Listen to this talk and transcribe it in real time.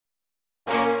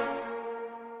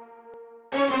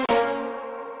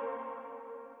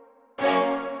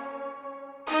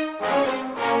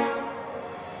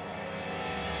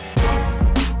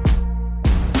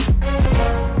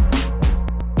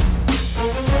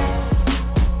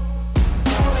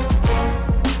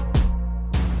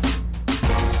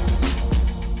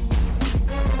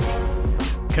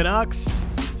Canucks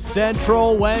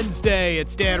Central Wednesday.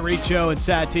 It's Dan Riccio and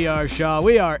Satyar Shah.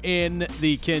 We are in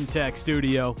the Kintec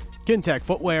studio. Kintec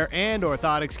Footwear and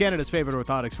Orthotics, Canada's favorite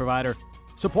orthotics provider.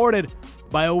 Supported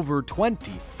by over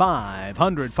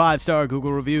 2,500 five-star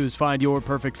Google reviews. Find your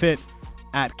perfect fit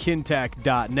at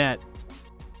kintec.net.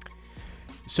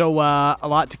 So a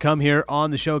lot to come here on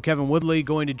the show. Kevin Woodley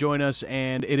going to join us,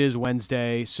 and it is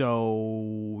Wednesday.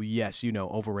 So, yes, you know,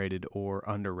 overrated or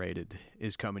underrated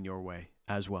is coming your way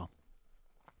as well.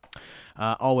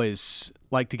 Always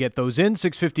like to get those in.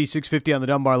 650 on the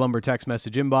Dunbar Lumber text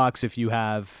message inbox. If you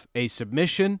have a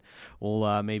submission,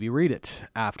 we'll maybe read it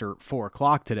after 4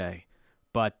 o'clock today.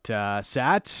 But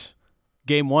Sat,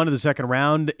 game one of the second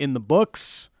round in the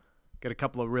books. Got a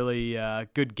couple of really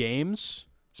good games.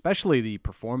 Especially the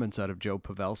performance out of Joe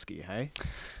Pavelski, hey?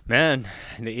 Man,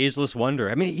 an ageless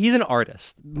wonder. I mean, he's an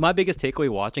artist. My biggest takeaway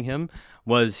watching him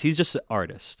was he's just an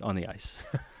artist on the ice.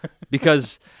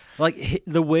 Because, like,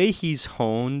 the way he's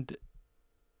honed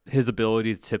his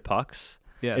ability to tip pucks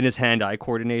and his hand-eye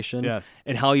coordination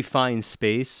and how he finds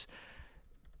space,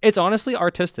 it's honestly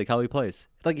artistic how he plays.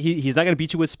 Like, he's not going to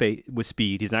beat you with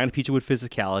speed. He's not going to beat you with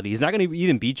physicality. He's not going to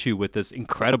even beat you with this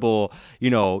incredible,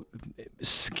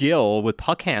 skill with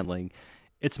puck handling.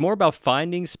 It's more about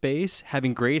finding space,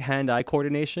 having great hand-eye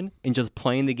coordination, and just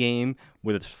playing the game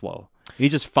with its flow. He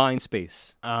just finds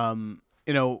space.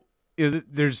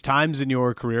 There's times in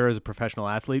your career as a professional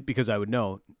athlete, because I would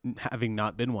know, having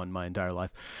not been one my entire life.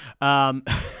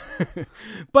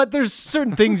 But there's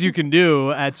certain things you can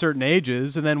do at certain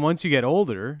ages, and then once you get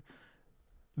older,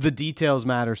 the details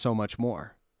matter so much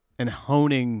more. And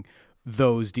honing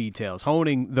those details,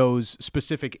 honing those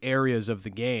specific areas of the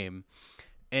game.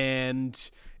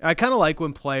 And I kind of like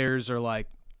when players are like,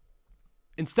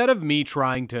 instead of me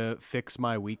trying to fix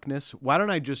my weakness, why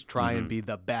don't I just try and be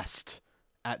the best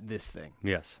at this thing?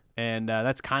 Yes. And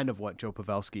that's kind of what Joe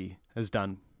Pavelski has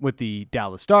done with the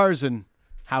Dallas Stars and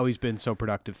how he's been so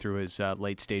productive through his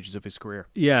late stages of his career.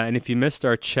 Yeah, and if you missed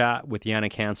our chat with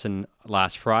Yannick Hansen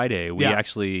last Friday,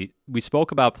 we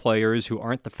spoke about players who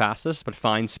aren't the fastest but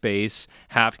find space,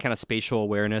 have kind of spatial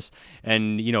awareness.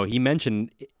 And, he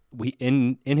mentioned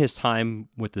in his time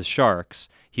with the Sharks,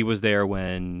 he was there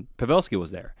when Pavelski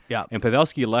was there. Yeah. And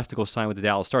Pavelski left to go sign with the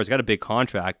Dallas Stars. He got a big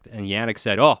contract, and Yannick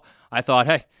said, I thought,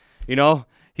 hey,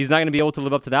 he's not going to be able to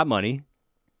live up to that money.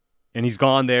 And he's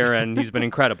gone there, and he's been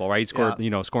incredible, right? He scored,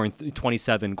 scoring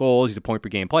 27 goals. He's a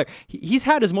point-per-game player. He's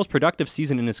had his most productive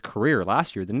season in his career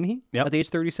last year, didn't he? Yep. At the age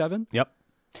 37? Yep.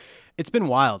 It's been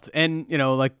wild. And,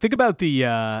 think about the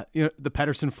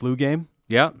Pettersson flu game.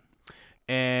 Yeah.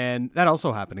 And that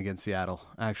also happened against Seattle,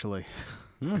 actually.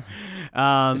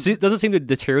 It doesn't seem to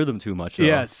deter them too much, though.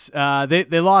 Yes.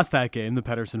 They lost that game, the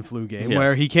Pettersson flu game,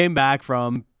 where he came back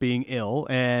from being ill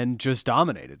and just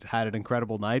dominated. Had an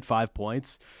incredible night, 5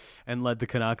 points, and led the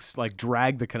Canucks,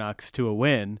 dragged the Canucks to a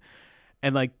win.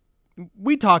 And,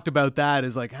 we talked about that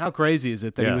as how crazy is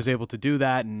it that he was able to do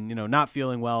that and, not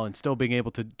feeling well and still being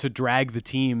able to drag the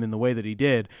team in the way that he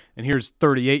did. And here's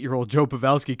 38-year-old Joe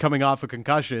Pavelski coming off a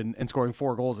concussion and scoring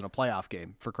 4 goals in a playoff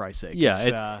game, for Christ's sake.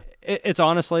 Yeah, it's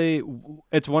honestly,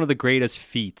 it's one of the greatest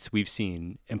feats we've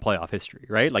seen in playoff history,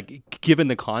 right? Given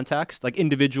the context,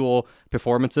 individual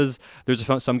performances, there's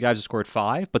some guys who scored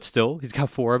 5, but still, he's got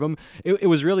 4 of them. It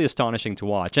was really astonishing to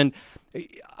watch. And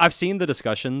I've seen the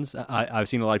discussions. I've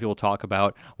seen a lot of people talk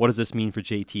about what does this mean for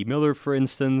JT Miller, for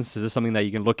instance? Is this something that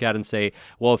you can look at and say,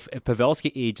 well, if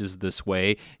Pavelski ages this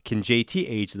way, can JT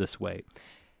age this way?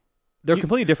 They're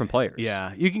completely different players.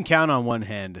 Yeah, you can count on one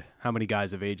hand how many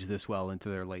guys have aged this well into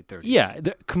their late 30s. Yeah,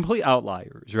 they're complete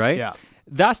outliers, right? Yeah.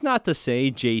 That's not to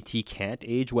say JT can't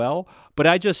age well, but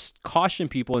I just caution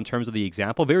people in terms of the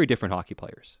example, very different hockey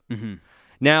players. Mm-hmm.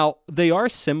 Now, they are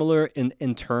similar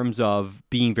in terms of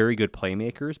being very good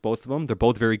playmakers, both of them. They're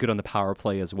both very good on the power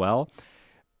play as well.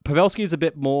 Pavelski is a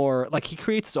bit more, he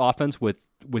creates his offense with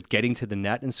getting to the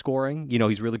net and scoring.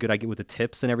 He's really good with the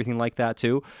tips and everything like that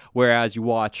too. Whereas you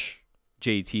watch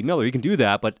JT Miller, he can do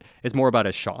that, but it's more about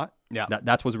his shot. Yeah.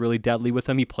 That's what's really deadly with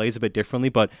him. He plays a bit differently,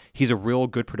 but he's a real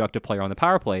good productive player on the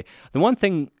power play. The one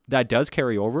thing that does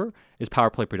carry over is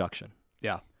power play production.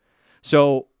 Yeah.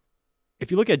 So if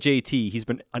you look at JT, he's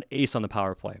been an ace on the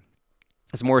power play.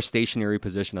 It's more a stationary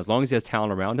position. As long as he has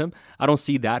talent around him, I don't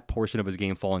see that portion of his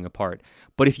game falling apart.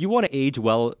 But if you want to age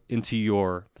well into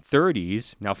your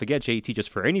 30s, now forget JT just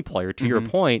for any player, to your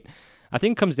point, I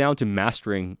think it comes down to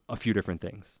mastering a few different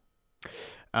things.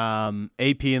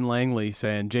 AP and Langley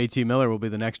saying JT Miller will be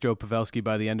the next Joe Pavelski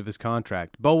by the end of his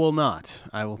contract. Bo will not.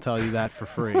 I will tell you that for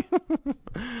free.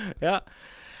 Yeah.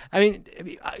 I mean,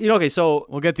 okay, so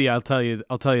We'll get the I'll tell you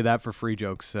that for free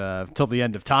jokes till the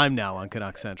end of time now on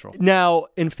Canucks Central. now,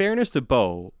 in fairness to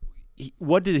Bo,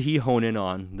 what did he hone in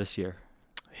on this year?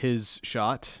 His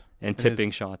shot And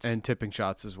tipping shots. and tipping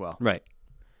shots as well. Right.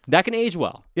 That can age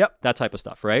well. Yep. That type of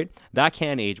stuff, right? That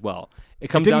can age well. It It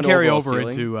comes didn't down to carry overall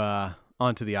over ceiling.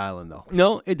 onto the island though.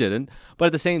 No, it didn't. But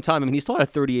at the same time, I mean, he still had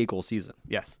a 38-goal season.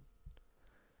 Yes.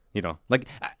 Like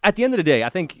at the end of the day, I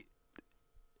think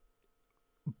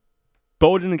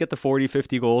Bo didn't get the 40,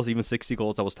 50 goals, even 60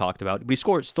 goals that was talked about, but he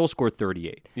still scored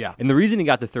 38. Yeah. And the reason he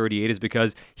got the 38 is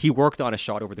because he worked on a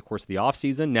shot over the course of the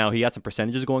offseason. Now he had some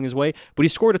percentages going his way, but he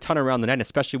scored a ton around the net,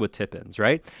 especially with tip-ins,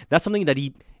 right? That's something that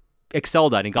he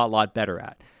excelled at and got a lot better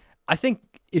at. I think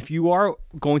if you are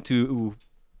going to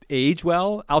age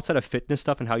well outside of fitness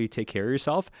stuff and how you take care of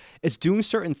yourself, it's doing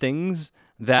certain things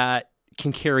that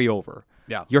can carry over.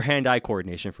 Yeah. Your hand-eye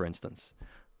coordination, for instance.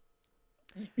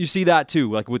 You see that too,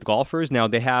 like with golfers. Now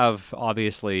they have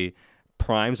obviously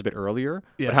primes a bit earlier,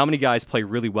 Yes. but how many guys play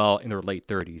really well in their late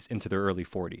 30s into their early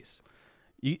 40s?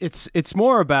 It's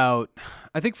more about,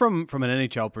 I think from an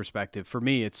NHL perspective, for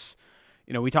me, it's,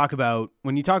 when you talk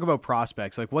about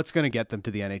prospects, like what's going to get them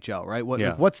to the NHL, right?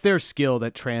 What's their skill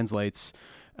that translates?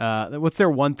 What's their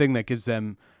one thing that gives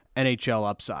them NHL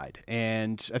upside?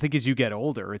 And I think as you get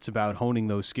older, it's about honing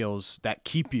those skills that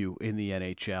keep you in the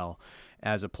NHL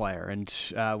as a player. And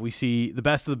we see the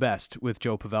best of the best with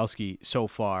Joe Pavelski so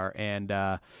far, and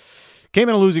came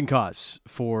in a losing cause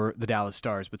for the Dallas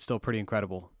Stars, but still pretty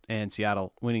incredible. And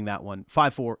Seattle winning that one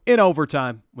 5-4 in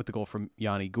overtime with the goal from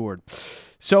Yanni Gourde.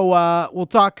 So we'll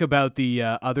talk about the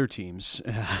other teams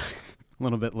a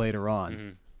little bit later on.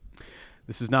 Mm-hmm.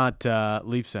 This is not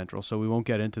Leaf Central, so we won't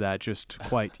get into that just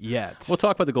quite yet. We'll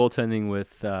talk about the goaltending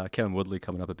with Kevin Woodley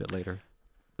coming up a bit later.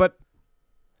 But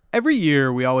every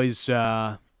year we always, you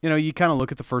kind of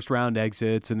look at the first round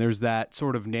exits, and there's that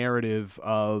sort of narrative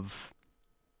of,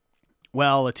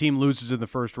 well, a team loses in the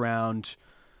first round,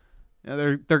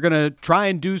 they're going to try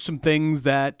and do some things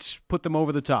that put them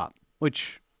over the top,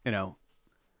 which, I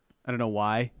don't know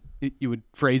why you would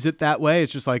phrase it that way.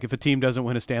 It's just like if a team doesn't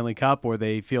win a Stanley Cup or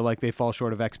they feel like they fall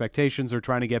short of expectations, they're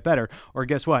trying to get better. Or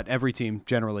guess what? Every team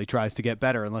generally tries to get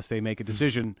better unless they make a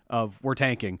decision of we're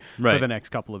tanking for the next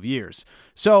couple of years.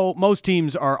 So most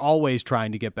teams are always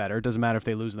trying to get better. It doesn't matter if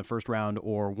they lose in the first round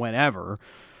or whenever.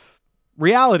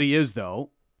 Reality is,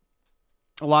 though,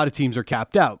 a lot of teams are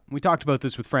capped out. We talked about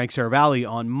this with Frank Saravalli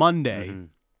on Monday. Mm-hmm.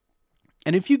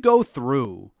 And if you go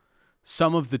through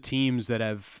some of the teams that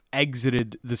have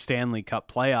exited the Stanley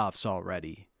Cup playoffs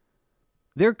already,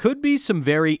 there could be some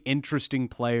very interesting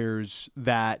players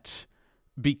that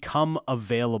become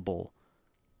available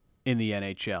in the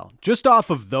NHL just off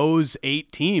of those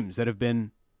 8 teams that have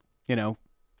been,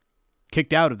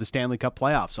 kicked out of the Stanley Cup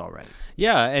playoffs already.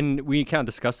 Yeah, and we kind of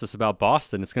discussed this about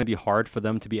Boston. It's going to be hard for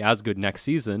them to be as good next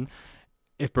season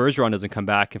if Bergeron doesn't come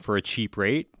back for a cheap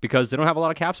rate because they don't have a lot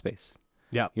of cap space.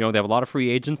 Yeah. They have a lot of free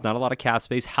agents, not a lot of cap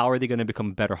space. How are they going to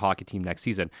become a better hockey team next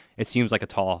season? It seems like a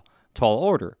tall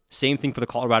order. Same thing for the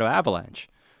Colorado Avalanche.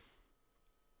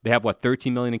 They have,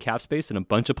 $13 million in cap space and a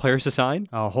bunch of players to sign?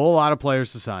 A whole lot of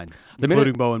players to sign,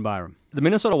 including Bo and Byram. The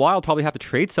Minnesota Wild probably have to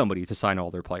trade somebody to sign all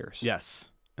their players. Yes.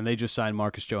 And they just signed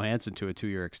Marcus Johansson to a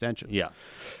 2-year extension. Yeah.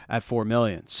 At $4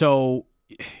 million. So,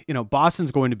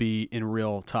 Boston's going to be in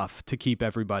real tough to keep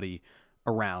everybody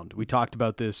around. We talked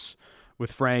about this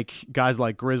with Frank, guys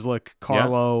like Grzelcyk,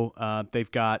 Carlo. They've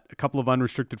got a couple of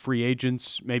unrestricted free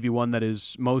agents, maybe one that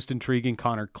is most intriguing.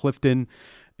 Connor Clifton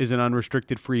is an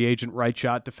unrestricted free agent right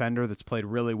shot defender that's played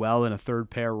really well in a third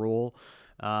pair role.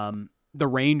 The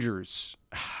Rangers,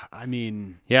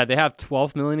 yeah, they have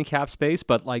 $12 million in cap space,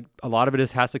 but a lot of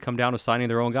it has to come down to signing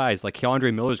their own guys. Like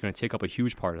Keandre Miller is going to take up a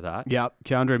huge part of that. Yeah,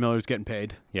 Keandre Miller's getting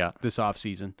paid. Yeah, this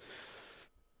offseason.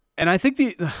 And I think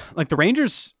the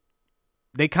Rangers,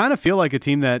 they kind of feel like a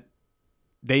team that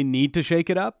they need to shake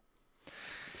it up.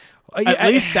 At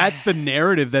least that's the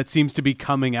narrative that seems to be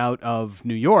coming out of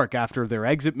New York after their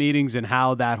exit meetings and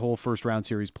how that whole first round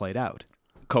series played out.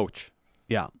 Coach.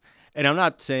 Yeah. And I'm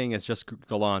not saying it's just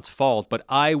Gallant's fault, but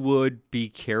I would be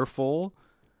careful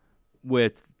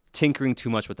with tinkering too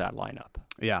much with that lineup.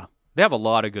 Yeah. They have a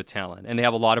lot of good talent, and they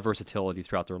have a lot of versatility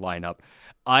throughout their lineup.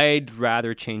 I'd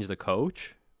rather change the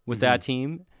coach with that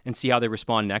team and see how they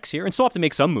respond next year. And still have to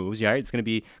make some moves, right? It's going to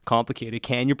be complicated.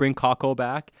 Can you bring Kakko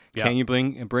back? Yeah. Can you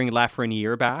bring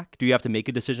Lafreniere back? Do you have to make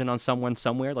a decision on someone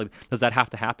somewhere? Does that have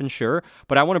to happen? Sure.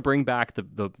 But I want to bring back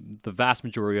the vast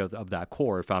majority of that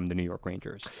core if I'm the New York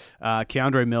Rangers.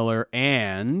 Keandre Miller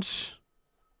and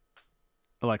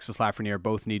Alexis Lafreniere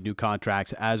both need new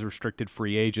contracts as restricted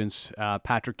free agents.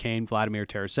 Patrick Kane, Vladimir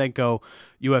Tarasenko,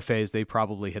 UFAs, they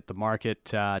probably hit the market.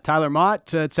 Tyler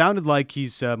Mott, it sounded like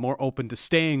he's more open to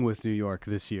staying with New York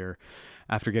this year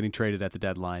after getting traded at the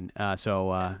deadline.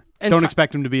 So don't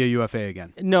expect him to be a UFA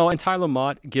again. No, and Tyler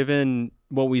Mott, given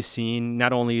what we've seen,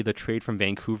 not only the trade from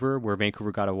Vancouver, where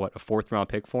Vancouver got a fourth-round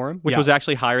pick for him, which was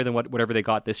actually higher than whatever they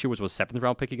got this year, which was a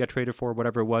seventh-round pick he got traded for,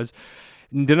 whatever it was.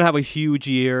 Didn't have a huge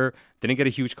year, didn't get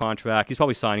a huge contract. He's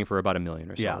probably signing for about $1 million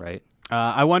or so, right?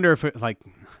 I wonder if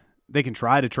they can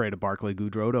try to trade a Barclay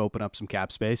Goodrow to open up some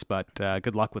cap space, but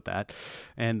good luck with that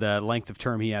and the length of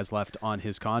term he has left on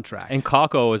his contract. And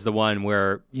Kakko is the one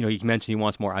where, you mentioned he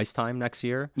wants more ice time next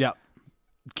year. Yeah.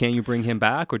 Can you bring him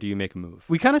back, or do you make a move?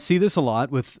 We kind of see this a lot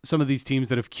with some of these teams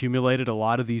that have accumulated a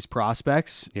lot of these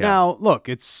prospects. Yeah. Now, look,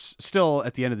 it's still,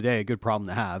 at the end of the day, a good problem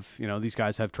to have. These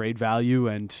guys have trade value,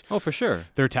 and for sure,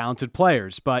 they're talented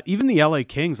players. But even the LA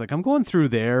Kings, I'm going through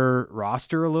their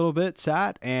roster a little bit,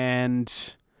 Sat, and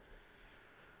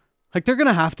they're going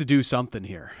to have to do something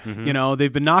here. Mm-hmm.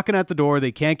 They've been knocking at the door.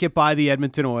 They can't get by the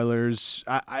Edmonton Oilers.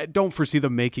 I don't foresee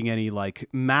them making any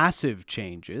massive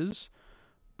changes,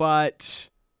 but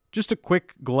just a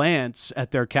quick glance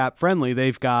at their cap friendly,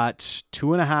 they've got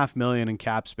 $2.5 million in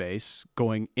cap space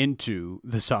going into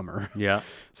the summer. Yeah.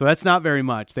 So that's not very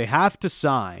much. They have to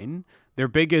sign. Their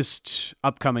biggest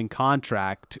upcoming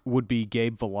contract would be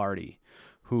Gabe Vilardi,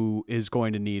 who is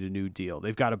going to need a new deal.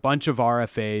 They've got a bunch of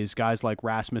RFAs, guys like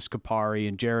Rasmus Kapari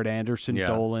and Jared Anderson,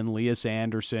 Dolan, Lias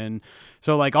Anderson.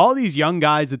 So all these young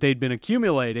guys that they'd been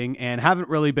accumulating and haven't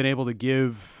really been able to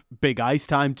give big ice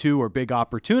time to or big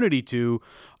opportunity to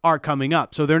are coming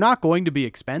up. So they're not going to be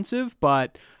expensive,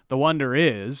 but the wonder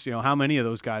is, how many of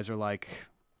those guys are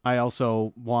I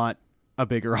also want a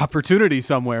bigger opportunity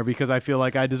somewhere because I feel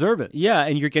like I deserve it. Yeah,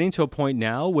 and you're getting to a point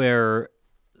now where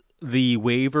the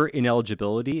waiver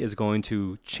ineligibility is going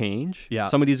to change. Yeah.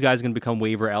 Some of these guys are going to become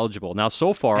waiver eligible. Now,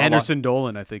 so far... Anderson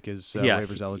Dolan, I think, is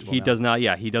waivers eligible He now. does not.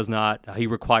 Yeah, he does not. He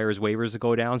requires waivers to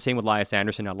go down. Same with Lias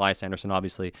Anderson. Now, Lias Anderson,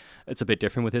 obviously, it's a bit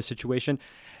different with his situation.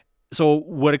 So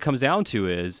what it comes down to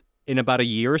is, in about a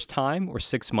year's time or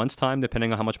 6 months' time,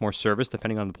 depending on how much more service,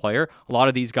 depending on the player, a lot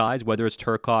of these guys, whether it's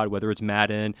Turcotte, whether it's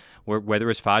Madden, or whether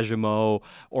it's Fajimo,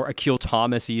 or Akil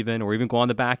Thomas even, or even go on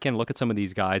the back end, look at some of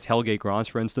these guys, Helge Grans,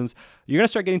 for instance, you're going to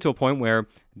start getting to a point where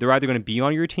they're either going to be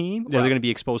on your team, or they're going to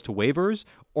be exposed to waivers,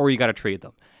 or you got to trade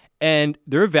them. And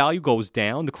their value goes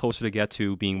down the closer they get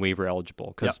to being waiver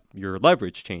eligible because your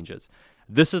leverage changes.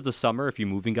 This is the summer if you're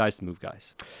moving guys to move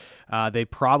guys. They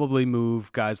probably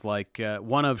move guys like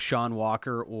one of Sean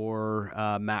Walker or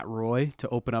Matt Roy to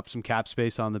open up some cap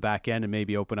space on the back end and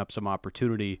maybe open up some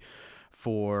opportunity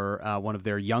for one of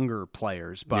their younger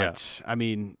players. But, I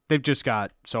mean, they've just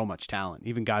got so much talent.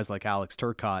 Even guys like Alex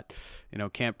Turcotte,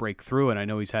 can't break through. And I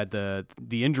know he's had the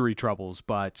injury troubles,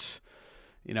 but...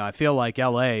 I feel like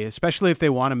LA, especially if they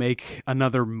want to make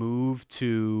another move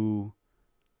to,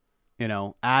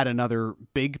 add another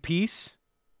big piece,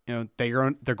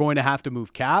 they're going to have to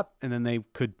move cap, and then they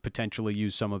could potentially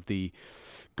use some of the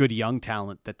good young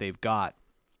talent that they've got.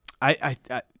 I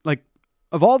like,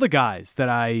 of all the guys that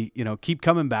I, keep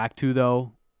coming back to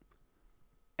though,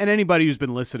 and anybody who's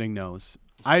been listening knows,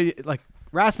 I like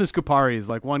Rasmus Kupari is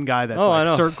one guy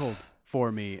that's circled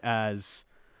for me as...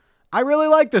 I really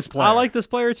like this player. I like this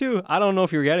player too. I don't know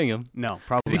if you're getting him. No,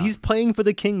 probably not. He's playing for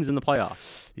the Kings in the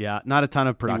playoffs. Yeah, not a ton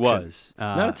of production. He was.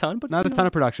 Not a ton, but not a ton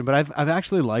of production. But I've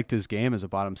actually liked his game as a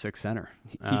bottom six center.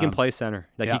 He can play center.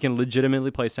 He can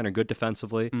legitimately play center. Good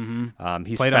defensively. Mm-hmm.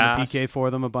 He's played fast. on the PK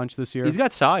for them a bunch this year. He's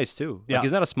got size too.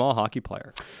 He's not a small hockey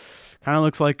player. Kind of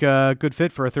looks like a good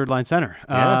fit for a third line center,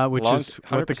 which is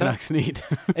 100%. What the Canucks need.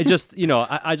 It just,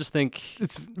 I just think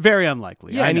it's very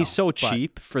unlikely. Yeah, and he's so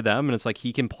cheap for them, and it's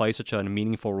he can play such a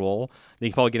meaningful role. They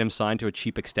can probably get him signed to a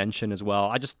cheap extension as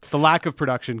well. The lack of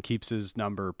production keeps his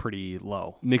number pretty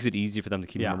low. Makes it easy for them to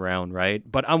keep him around, right?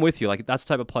 But I'm with you. That's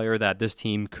the type of player that this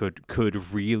team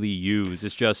could really use.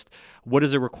 It's just, what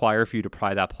does it require for you to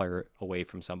pry that player away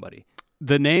from somebody?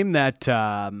 The name that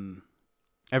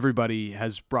everybody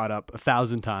has brought up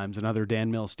 1,000 times, another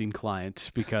Dan Milstein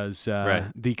client, because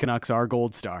the Canucks are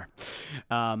gold star.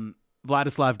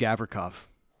 Vladislav Gavrikov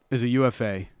is a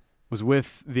UFA, was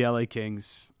with the LA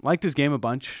Kings, liked his game a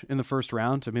bunch in the first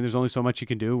round. I mean, there's only so much you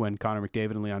can do when Connor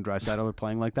McDavid and Leon Draisaitl are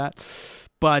playing like that.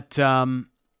 But,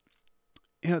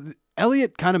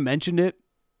 Elliott kind of mentioned it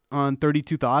on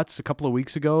 32 Thoughts a couple of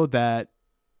weeks ago that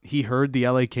he heard the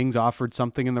LA Kings offered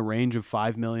something in the range of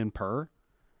 $5 million per.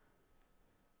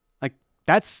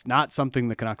 That's not something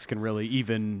the Canucks can really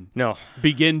even No.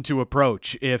 begin to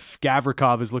approach if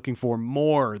Gavrikov is looking for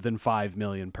more than $5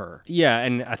 million per. Yeah,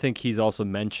 and I think he's also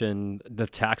mentioned the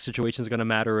tax situation is going to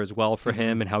matter as well for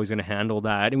him and how he's going to handle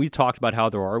that. And we talked about how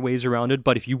there are ways around it,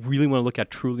 but if you really want to look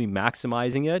at truly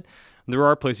maximizing it, there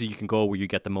are places you can go where you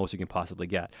get the most you can possibly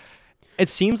get. It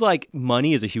seems like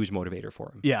money is a huge motivator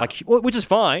for him. Yeah. Like, which is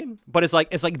fine, but it's like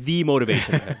the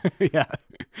motivation for him. Yeah.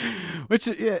 Which,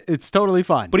 it's totally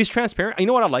fine. But he's transparent. You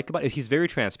know what I like about it? He's very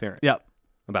transparent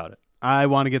about it. I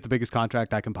want to get the biggest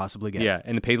contract I can possibly get. Yeah,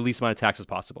 and to pay the least amount of taxes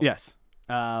possible. Yes.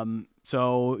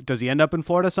 So does he end up in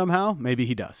Florida somehow? Maybe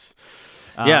he does.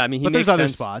 Yeah, I mean, but there's other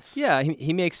spots. Yeah,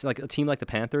 he makes like a team like the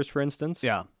Panthers, for instance.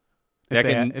 Yeah.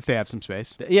 If they have some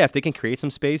space. Yeah, if they can create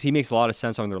some space, he makes a lot of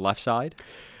sense on their left side.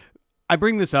 I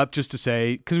bring this up just to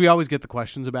say, because we always get the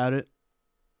questions about it,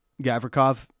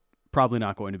 Gavrikov, probably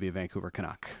not going to be a Vancouver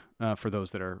Canuck, for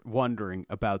those that are wondering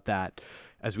about that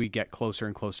as we get closer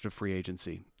and closer to free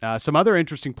agency. Some other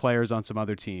interesting players on some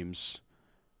other teams.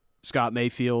 Scott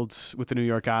Mayfield with the New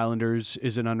York Islanders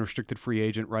is an unrestricted free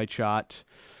agent, right shot.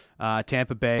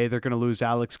 Tampa Bay, they're going to lose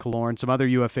Alex Killorn. Some other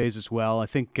UFAs as well. I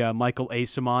think Michael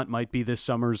Asamont might be this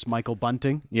summer's Michael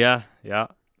Bunting. Yeah.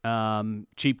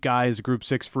 Cheap guy is a Group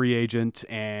 6 free agent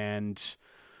and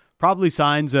probably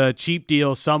signs a cheap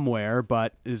deal somewhere,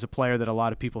 but is a player that a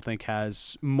lot of people think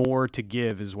has more to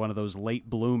give, is one of those late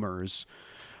bloomers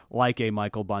like a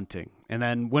Michael Bunting. And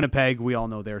then Winnipeg, we all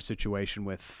know their situation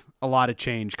with a lot of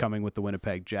change coming with the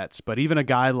Winnipeg Jets. But even a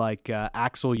guy like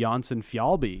Axel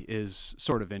Jonsson-Fjallby is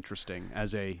sort of interesting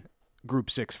as a Group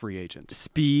 6 free agent.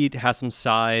 Speed, has some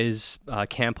size,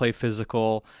 can play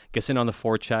physical, gets in on the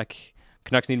forecheck.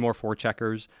 Canucks need more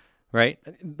forecheckers, right?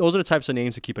 Those are the types of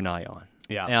names to keep an eye on.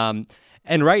 Yeah.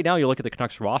 And right now, you look at the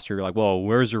Canucks roster, you're like, well,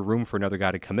 where's there room for another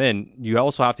guy to come in? You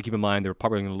also have to keep in mind they're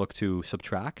probably going to look to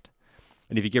subtract.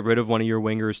 And if you get rid of one of your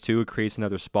wingers too, it creates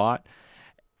another spot.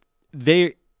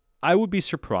 I would be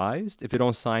surprised if they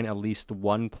don't sign at least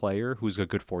one player who's a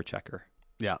good forechecker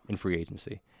in free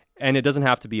agency. And it doesn't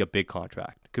have to be a big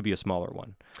contract. It could be a smaller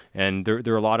one. And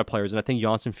there are a lot of players. And I think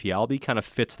Jonsson-Fjallby kind of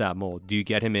fits that mold. Do you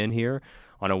get him in here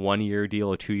on a 1-year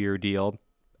deal, a 2-year deal?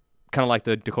 Kind of like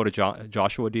the Dakota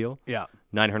Joshua deal. Yeah.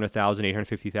 $900,000,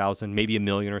 $850,000, maybe $1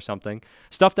 million or something.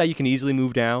 Stuff that you can easily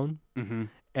move down. Mm-hmm.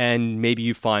 And maybe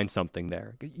you find something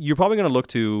there. You're probably going to look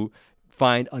to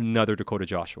find another Dakota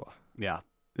Joshua. Yeah.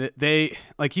 They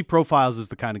like, he profiles as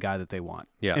the kind of guy that they want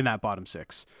in that bottom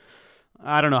 6.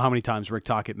 I don't know how many times Rick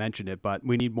Tocchet mentioned it, but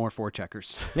we need more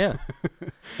forecheckers. Yeah.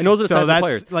 And those are the types of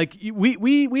players. Like,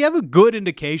 we have a good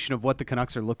indication of what the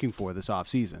Canucks are looking for this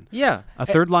offseason. Yeah. A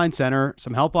third-line center,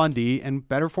 some help on D, and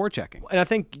better forechecking. And I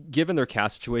think given their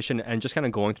cap situation and just kind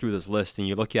of going through this list, and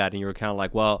you look at it and you're kind of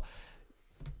like, well,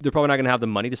 they're probably not going to have the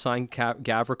money to sign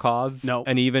Gavrikov. No.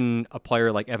 And even a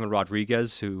player like Evan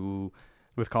Rodriguez, who...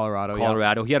 With Colorado,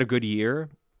 he had a good year.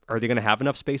 Are they going to have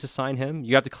enough space to sign him?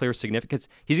 You have to clear significance.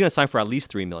 He's going to sign for at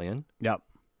least $3 million. Yep.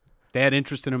 They had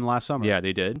interest in him last summer. Yeah,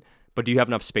 they did. But do you have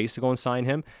enough space to go and sign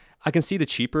him? I can see the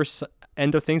cheaper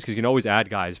end of things because you can always add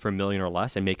guys for $1 million or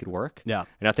less and make it work. Yeah.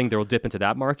 And I think they'll dip into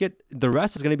that market. The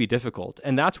rest is going to be difficult.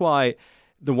 And that's why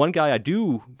the one guy I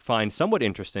do find somewhat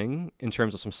interesting in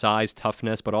terms of some size,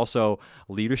 toughness, but also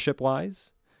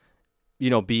leadership-wise,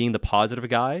 being the positive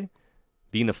guy,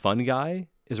 being the fun guy,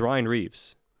 is Ryan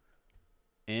Reeves.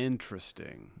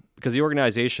 Interesting. Because the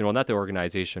organization, well, not the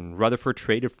organization, Rutherford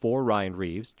traded for Ryan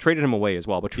Reeves, traded him away as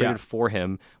well, but traded for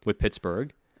him with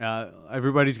Pittsburgh.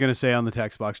 Everybody's going to say on the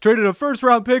text box, traded a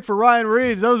first-round pick for Ryan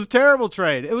Reeves. That was a terrible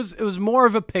trade. It was more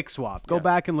of a pick swap. Go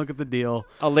back and look at the deal.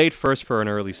 A late first for an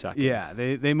early second. Yeah,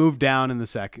 they moved down in the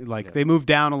second. They moved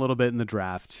down a little bit in the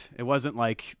draft. It wasn't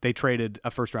like they traded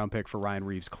a first-round pick for Ryan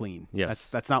Reeves clean. Yes.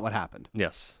 That's not what happened.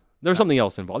 Yes. There's something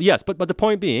else involved. Yes, but the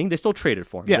point being, they still traded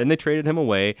for him. Yes. And they traded him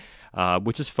away,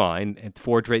 which is fine, and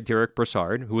for Derek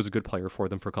Brassard, who was a good player for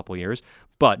them for a couple of years.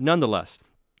 But nonetheless,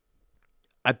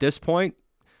 at this point,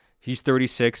 he's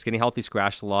 36, getting healthy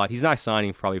scratched a lot. He's not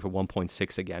signing probably for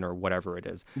 1.6 again or whatever it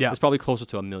is. Yeah. It's probably closer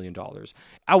to $1 million.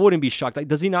 I wouldn't be shocked. Like,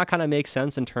 does he not kind of make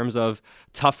sense in terms of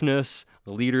toughness,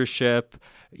 leadership,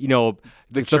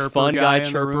 the fun guy,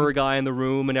 chirper guy in the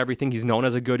room and everything? He's known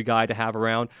as a good guy to have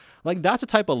around. Like, that's a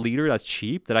type of leader that's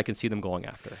cheap that I can see them going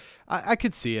after. I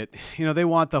could see it. They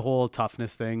want the whole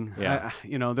toughness thing. Yeah.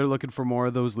 They're looking for more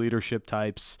of those leadership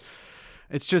types.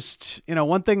 It's just,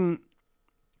 one thing.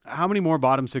 How many more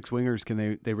bottom 6 wingers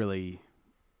can they really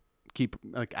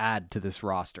add to this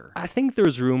roster? I think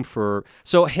there's room for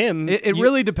him. It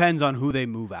really depends on who they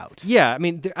move out. Yeah, I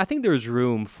mean, I think there's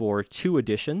room for 2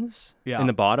 additions in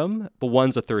the bottom, but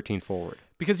one's a 13 forward.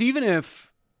 Because even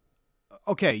if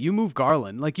okay, you move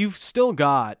Garland. Like, you've still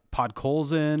got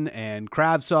Podkolzin and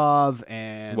Kravtsov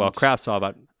and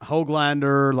Kravtsov,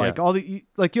 Höglander,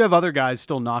 like you have other guys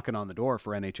still knocking on the door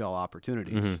for NHL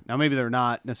opportunities. Mm-hmm. Now, maybe they're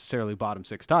not necessarily bottom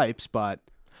six types, but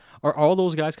are all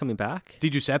those guys coming back? Di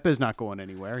Giuseppe's not going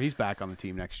anywhere. He's back on the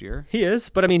team next year. He is,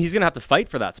 but I mean, he's going to have to fight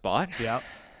for that spot. Yeah.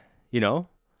 You know?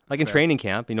 Like in training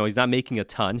camp, he's not making a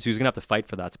ton, so he's going to have to fight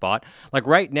for that spot. Like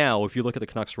right now, if you look at the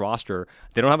Canucks roster,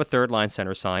 they don't have a third-line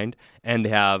center signed, and they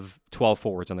have 12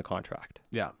 forwards on the contract.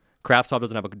 Yeah. Kravtsov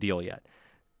doesn't have a deal yet.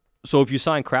 So if you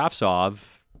sign Kravtsov,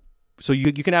 so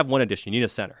you can have one addition. You need a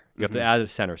center. You have to add a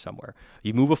center somewhere.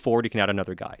 You move a forward, you can add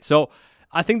another guy. So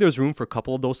I think there's room for a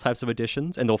couple of those types of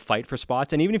additions, and they'll fight for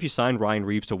spots. And even if you sign Ryan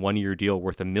Reeves to a 1-year deal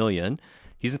worth $1 million,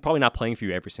 he's probably not playing for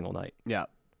you every single night. Yeah.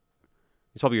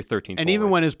 He's probably your 13th. And even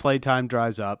when his play time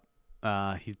dries up,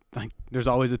 there's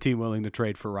always a team willing to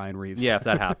trade for Ryan Reeves. Yeah, if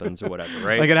that happens or whatever,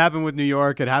 right? Like it happened with New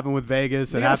York, it happened with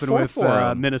Vegas, it happened with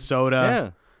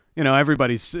Minnesota. Yeah.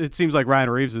 It seems like Ryan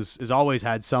Reeves has always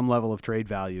had some level of trade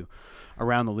value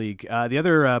around the league. The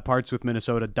other parts with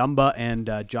Minnesota, Dumba and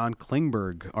John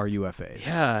Klingberg are UFAs.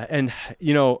 Yeah, and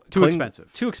too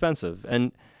expensive. Too expensive.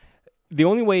 And the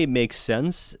only way it makes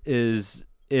sense is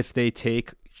if they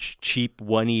take cheap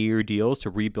 1-year deals to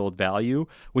rebuild value,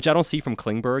 which I don't see from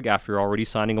Klingberg after already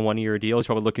signing a 1-year deal. He's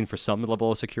probably looking for some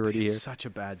level of security here. Such a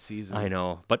bad season. I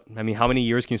know. But, I mean, how many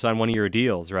years can you sign 1-year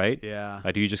deals, right? Yeah.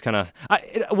 Do you just kind of...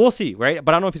 we'll see, right?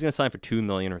 But I don't know if he's going to sign for $2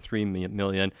 million or $3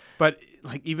 million. But,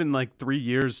 even 3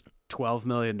 years, $12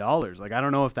 million. Like, I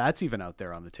don't know if that's even out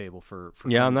there on the table for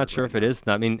yeah, I'm not sure if it is.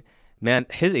 I mean... Man,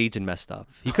 his agent messed up.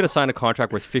 He could have signed a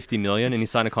contract worth $50 million, and he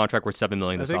signed a contract worth $7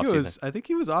 million this offseason. I think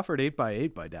he was offered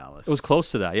 8x8 by Dallas. It was close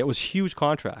to that. It was a huge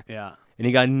contract. Yeah. And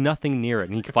he got nothing near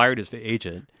it, and he fired his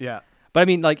agent. Yeah. But I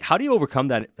mean, how do you overcome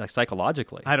that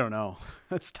psychologically? I don't know.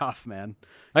 That's tough, man.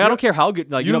 I don't care how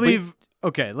good.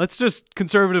 Okay, let's just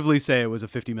conservatively say it was a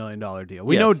 $50 million deal.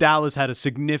 We know Dallas had a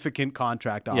significant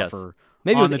contract offer. Yes.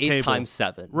 Maybe it was 8 table. times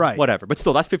 7. Right. Whatever. But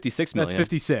still, that's $56 million. That's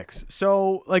 56.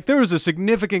 So, there was a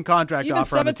significant contract Even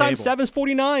offer on the table. 7 times 7 is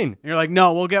 49. And you're like,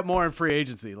 no, we'll get more in free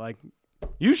agency. Like,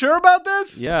 you sure about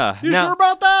this? Yeah. You sure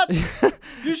about that?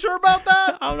 You sure about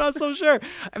that? I'm not so sure.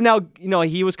 Now,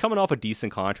 he was coming off a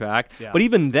decent contract. Yeah. But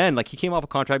even then, he came off a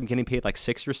contract and getting paid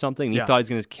 6 or something. And he thought he was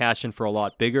going to cash in for a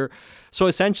lot bigger. So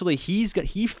essentially, he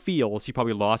feels he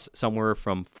probably lost somewhere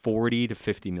from 40 to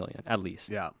 50 million at least.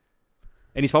 Yeah.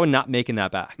 And he's probably not making that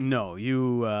back. No,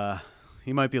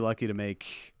 he might be lucky to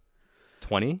make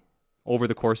 20 over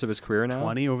the course of his career now.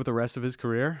 20 over the rest of his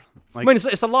career. I mean,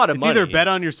 it's a lot of money. It's either bet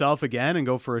on yourself again and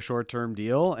go for a short-term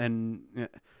deal and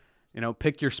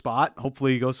pick your spot.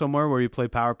 Hopefully you go somewhere where you play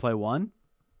power play 1.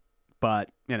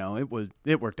 But,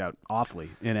 it worked out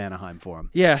awfully in Anaheim for him.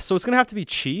 Yeah, so it's going to have to be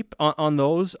cheap on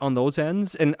those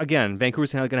ends. And again,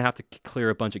 Vancouver's going to have to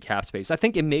clear a bunch of cap space. I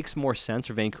think it makes more sense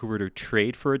for Vancouver to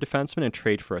trade for a defenseman and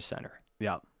trade for a center.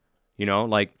 Yeah.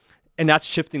 And that's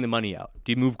shifting the money out.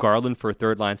 Do you move Garland for a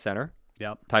third-line center?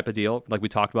 Yep. Type of deal, like we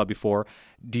talked about before.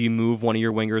 Do you move one of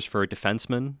your wingers for a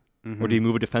defenseman? Mm-hmm. Or do you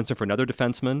move a defenseman for another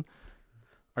defenseman?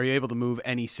 Are you able to move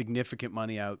any significant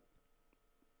money out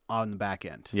on the back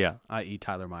end? Yeah. I.e.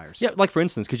 Tyler Myers. Yeah, for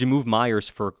instance, could you move Myers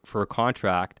for a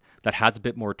contract that has a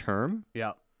bit more term?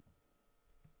 Yeah.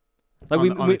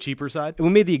 On the cheaper side? We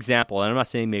made the example, and I'm not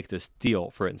saying make this deal,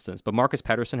 for instance, but Marcus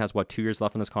Pettersson has, 2 years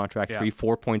left on his contract,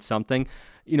 4 point something.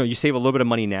 You save a little bit of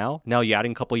money now. Now you're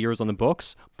adding a couple of years on the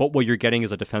books, but what you're getting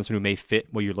is a defenseman who may fit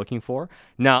what you're looking for.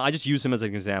 Now, I just use him as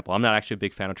an example. I'm not actually a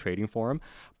big fan of trading for him,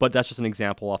 but that's just an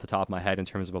example off the top of my head in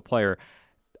terms of a player.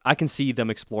 I can see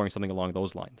them exploring something along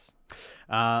those lines.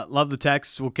 Love the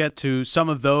texts. We'll get to some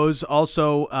of those.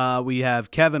 Also, we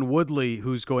have Kevin Woodley,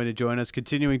 who's going to join us,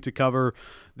 continuing to cover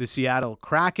the Seattle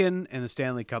Kraken and the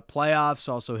Stanley Cup playoffs.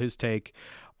 Also, his take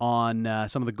on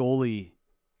some of the goalie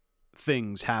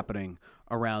things happening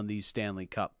around these Stanley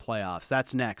Cup playoffs.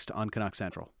 That's next on Canucks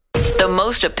Central. The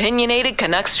most opinionated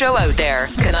Canucks show out there.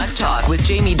 Canucks Talk with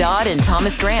Jamie Dodd and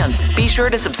Thomas Drance. Be sure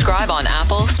to subscribe on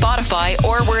Apple, Spotify,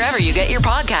 or wherever you get your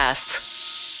podcasts.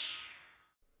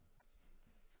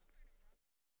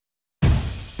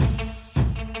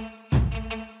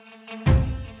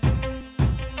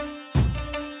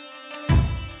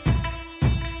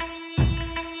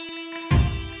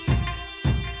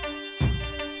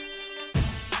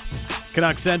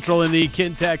 Canucks Central in the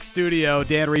Kintech studio.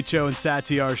 Dan Riccio and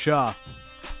Satyar Shah.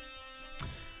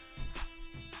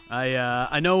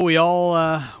 I know we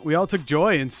all took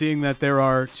joy in seeing that there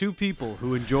are 2 people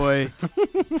who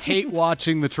hate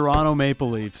watching the Toronto Maple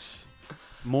Leafs.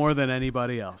 more than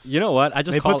anybody else. You know what?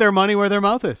 They put their money where their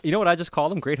mouth is. You know what I just call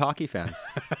them? Great hockey fans.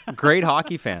 Great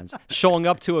hockey fans. Showing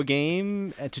up to a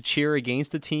game to cheer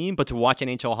against the team, but to watch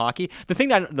NHL hockey. The thing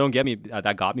that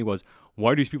that got me was,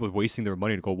 why are these people wasting their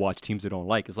money to go watch teams they don't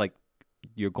like? It's like,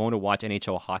 you're going to watch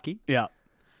NHL hockey? Yeah.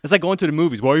 It's like going to the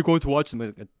movies. Why are you going to watch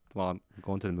them? Well, I'm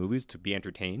going to the movies to be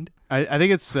entertained. I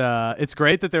think it's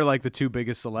great that they're like the two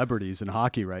biggest celebrities in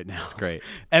hockey right now. It's great.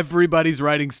 Everybody's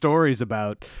writing stories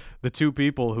about the two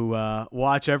people who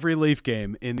watch every Leaf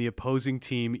game in the opposing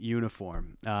team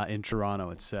uniform in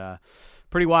Toronto. It's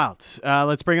pretty wild.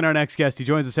 Let's bring in our next guest. He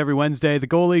joins us every Wednesday, the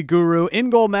goalie guru, In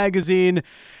Goal Magazine,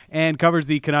 and covers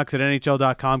the Canucks at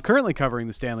NHL.com. Currently covering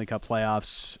the Stanley Cup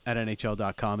playoffs at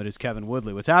NHL.com. It is Kevin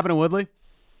Woodley. What's happening, Woodley?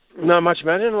 Not much.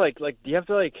 Imagine, like, do you have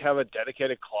to, have a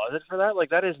dedicated closet for that? Like,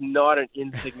 that is not an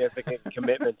insignificant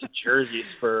commitment to jerseys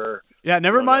for... Yeah,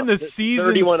 never mind the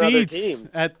season seats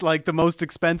at, the most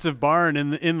expensive barn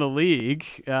in the league.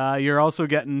 You're also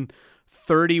getting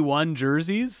 31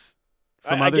 jerseys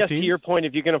from other teams. To your point,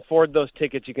 if you can afford those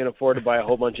tickets, you can afford to buy a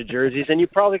whole bunch of jerseys, and you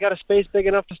probably got a space big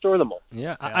enough to store them all.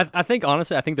 Yeah. I think,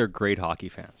 honestly, they're great hockey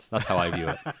fans. That's how I view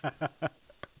it.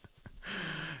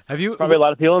 Probably a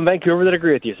lot of people in Vancouver that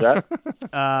agree with you, sir.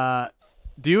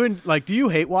 Do you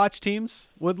hate watch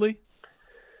teams, Woodley?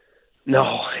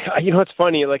 No, it's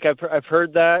funny. Like I've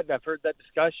heard that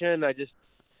discussion. I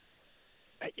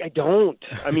don't.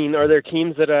 I mean, are there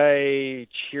teams that I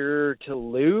cheer to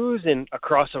lose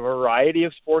across a variety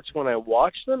of sports when I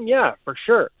watch them? Yeah, for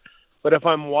sure. But if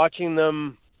I'm watching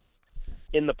them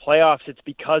in the playoffs, it's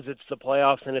because it's the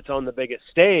playoffs and it's on the biggest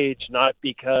stage, not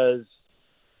because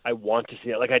I want to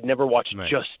see it. Like, I'd never watch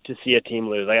just to see a team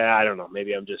lose. Like, I don't know.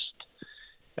 Maybe I'm just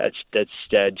that's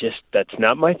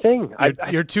not my thing.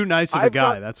 You're too nice of a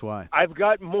guy. That's why. I've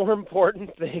got more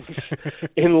important things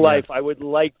in life. Yes. I would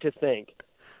like to think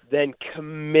than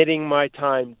committing my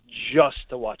time just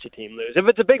to watch a team lose. If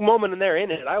it's a big moment and they're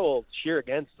in it, I will cheer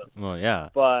against them. Well, yeah.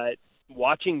 But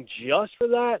watching just for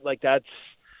that, that's.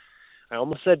 I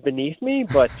almost said beneath me,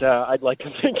 but I'd like to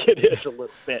think it is a little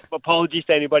bit. Apologies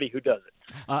to anybody who does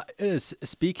it.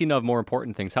 Speaking of more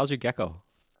important things, how's your gecko?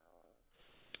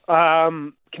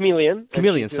 Chameleon.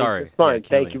 Sorry. Fine. Yeah,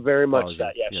 Thank you very much for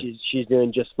that. Yeah, yes. She's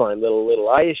doing just fine. Little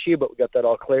eye issue, but we got that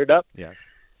all cleared up. Yes.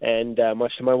 And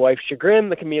much to my wife's chagrin,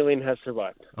 the chameleon has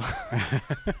survived.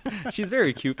 She's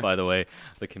very cute, by the way,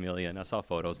 the chameleon. I saw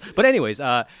photos. But anyways,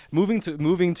 moving to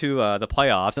the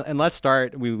playoffs, and let's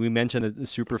start. We mentioned the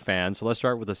super fans, so let's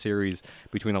start with the series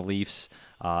between the Leafs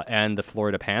and the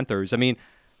Florida Panthers. I mean,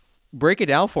 break it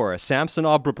down for us.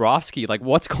 Samsonov, Bobrovsky,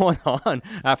 what's going on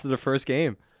after the first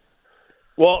game?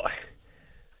 Well,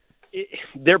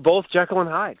 they're both Jekyll and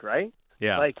Hyde, right?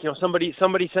 Yeah. Somebody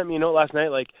sent me a note last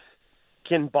night,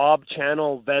 can Bob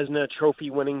channel Vezina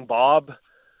trophy-winning Bob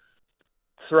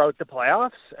throughout the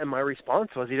playoffs? And my response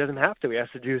was he doesn't have to. He has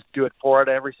to just do it 4 out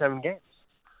of every 7 games.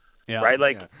 Yeah.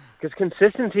 Right? Because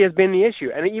consistency has been the issue.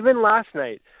 And even last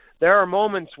night, there are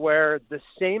moments where the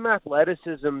same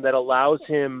athleticism that allows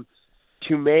him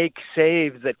to make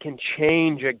saves that can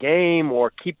change a game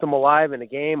or keep them alive in a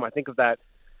game. I think of that,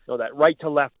 that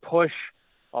right-to-left push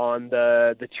on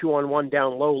the 2-on-1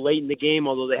 down low late in the game,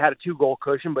 although they had a 2-goal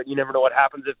cushion, but you never know what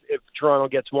happens if Toronto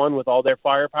gets one with all their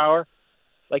firepower.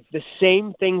 The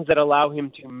same things that allow him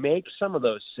to make some of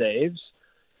those saves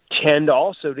tend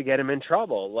also to get him in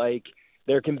trouble.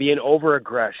 There can be an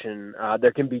over-aggression.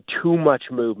 There can be too much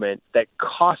movement that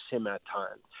costs him at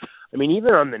times. I mean,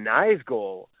 even on the Nyes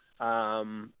goal,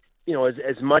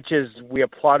 as much as we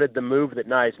applauded the move that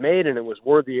Nyes made and it was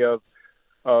worthy of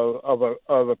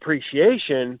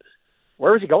appreciation,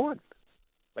 where was he going?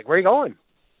 Where are you going?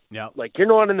 Yeah. You're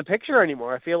not in the picture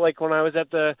anymore. I feel like when I was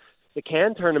at the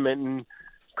Cannes tournament and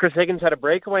Chris Higgins had a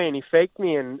breakaway and he faked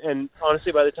me, and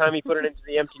honestly, by the time he put it into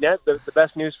the empty net, the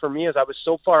best news for me is I was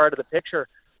so far out of the picture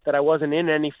that I wasn't in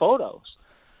any photos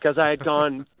because I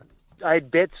had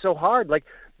bit so hard.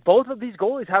 Both of these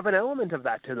goalies have an element of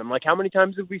that to them. How many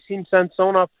times have we seen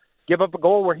Samsonov give up a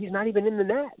goal where he's not even in the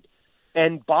net?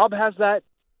 And Bob has that,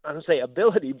 I don't say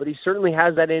ability, but he certainly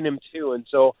has that in him too. And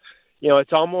so,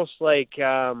 it's almost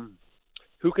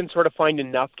who can sort of find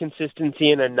enough consistency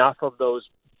and enough of those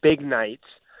big nights.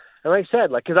 And like I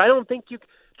said, because I don't think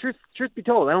truth be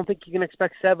told, I don't think you can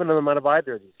expect 7 of them out of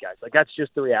either of these guys. That's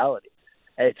just the reality.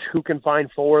 It's who can find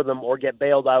 4 of them or get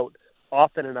bailed out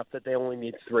often enough that they only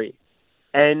need 3.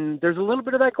 And there's a little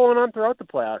bit of that going on throughout the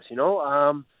playoffs,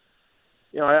 I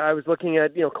was looking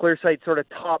at, ClearSight's sort of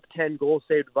top 10 goals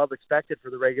saved above expected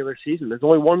for the regular season. There's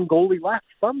only one goalie left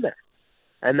from there,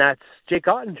 and that's Jake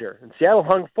Ottinger. And Seattle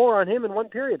hung 4 on him in one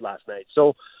period last night.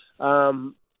 So,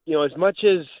 as much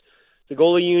as the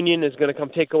goalie union is going to come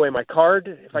take away my card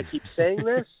if I keep saying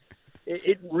this.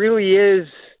 It really is.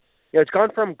 It's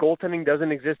gone from goaltending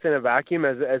doesn't exist in a vacuum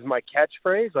as my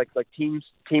catchphrase, like team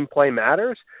play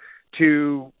matters,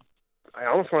 to I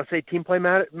almost want to say team play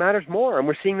matters more. And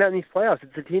we're seeing that in these playoffs.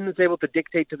 It's a team that's able to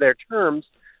dictate to their terms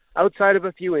outside of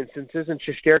a few instances, and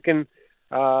Shesterkin,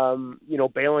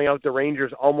 bailing out the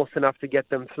Rangers almost enough to get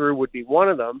them through would be one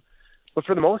of them. But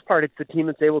for the most part, it's the team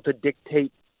that's able to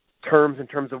dictate terms in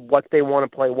terms of what they want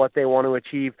to play, what they want to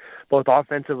achieve, both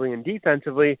offensively and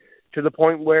defensively, to the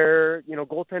point where,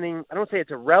 goaltending, I don't say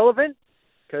it's irrelevant,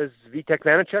 because Vitek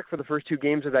Vanacek for the first 2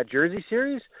 games of that Jersey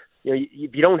series,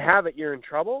 if you don't have it, you're in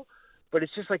trouble. But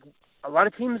it's just like a lot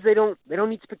of teams, they don't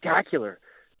need spectacular.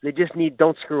 They just need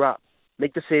don't screw up.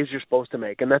 Make the saves you're supposed to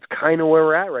make. And that's kind of where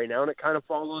we're at right now, and it kind of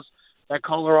follows that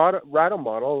Colorado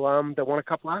model that won a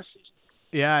cup last season.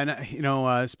 Yeah,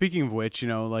 and speaking of which,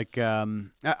 I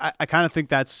kind of think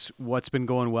that's what's been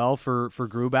going well for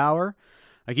Grubauer.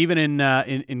 Like even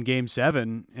in Game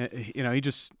 7, he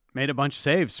just made a bunch of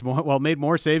saves. Made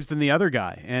more saves than the other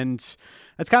guy, and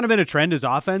that's kind of been a trend as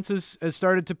offense has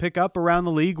started to pick up around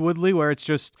the league, Woodley, where it's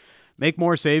just make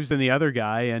more saves than the other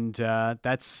guy, and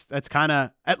that's kind of,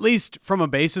 at least from a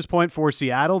basis point for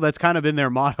Seattle, that's kind of been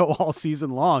their motto all season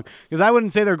long. Because I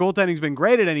wouldn't say their goaltending's been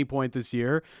great at any point this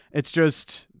year. It's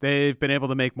just they've been able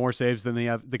to make more saves than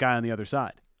the guy on the other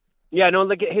side. Yeah, no,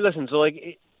 hey, listen, so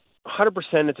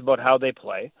 100% it's about how they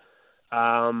play,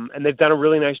 and they've done a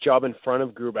really nice job in front of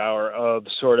Grubauer of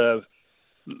sort of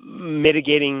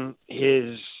mitigating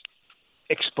his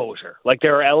exposure. Like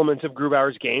there are elements of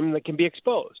Grubauer's game that can be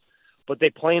exposed, but they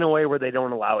play in a way where they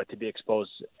don't allow it to be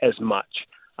exposed as much.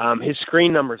 His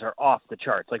screen numbers are off the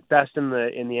charts, like best in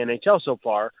the NHL so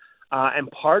far. And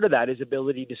part of that is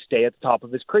ability to stay at the top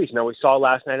of his crease. Now, we saw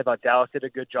last night about Dallas did a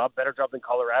good job, better job than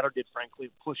Colorado did,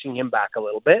 frankly, pushing him back a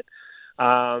little bit.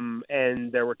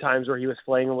 And there were times where he was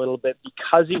flaying a little bit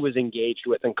because he was engaged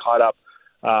with and caught up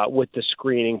with the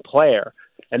screening player.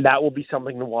 And that will be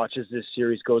something to watch as this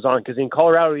series goes on, because in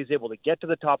Colorado, he's able to get to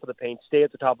the top of the paint, stay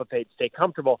at the top of the paint, stay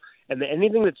comfortable, and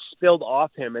anything that's spilled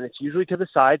off him, and it's usually to the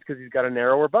sides because he's got a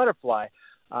narrower butterfly,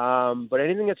 but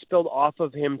anything that's spilled off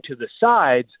of him to the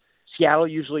sides, Seattle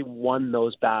usually won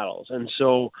those battles. And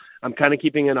so I'm kind of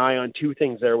keeping an eye on 2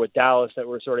 things there with Dallas that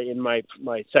were sort of in my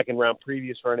second round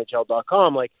previews for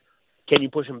NHL.com. Like, can you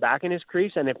push him back in his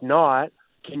crease? And if not,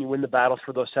 can you win the battles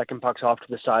for those second pucks off to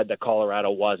the side that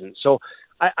Colorado wasn't? So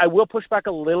I will push back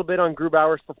a little bit on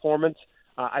Grubauer's performance.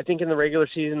 I think in the regular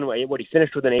season, what he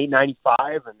finished with an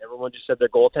 .895, and everyone just said their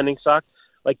goaltending sucked.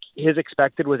 Like his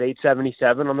expected was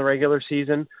 .877 on the regular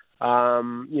season.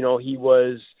 He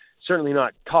was certainly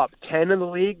not top 10 in the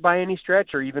league by any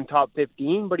stretch, or even top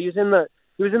 15, but he was in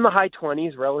the high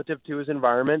 20s relative to his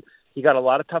environment. He got a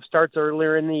lot of tough starts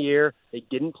earlier in the year. They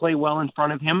didn't play well in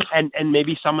front of him, and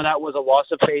maybe some of that was a loss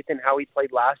of faith in how he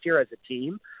played last year as a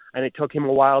team. And it took him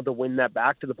a while to win that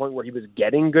back to the point where he was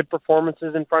getting good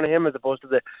performances in front of him as opposed to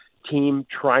the team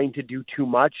trying to do too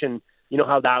much. And you know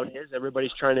how that is.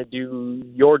 Everybody's trying to do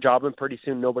your job, and pretty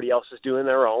soon nobody else is doing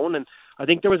their own. And I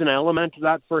think there was an element to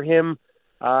that for him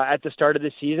at the start of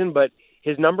the season. But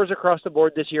his numbers across the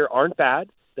board this year aren't bad.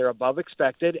 They're above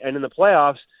expected. And in the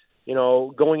playoffs,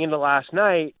 going into last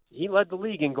night, he led the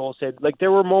league in goals saved. Like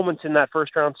there were moments in that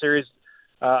first-round series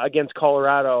against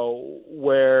Colorado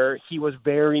where he was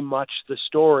very much the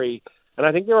story. And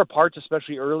I think there were parts,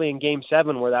 especially early in Game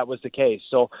 7, where that was the case.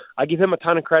 So I give him a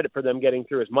ton of credit for them getting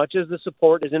through. As much as the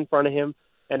support is in front of him,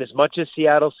 and as much as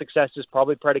Seattle's success is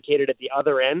probably predicated at the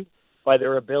other end by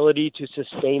their ability to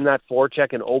sustain that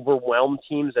forecheck and overwhelm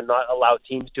teams and not allow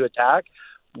teams to attack,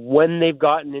 when they've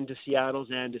gotten into Seattle's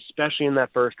end, especially in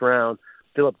that first round,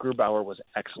 Philip Grubauer was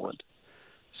excellent.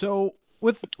 So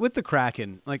with the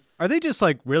Kraken, like, are they just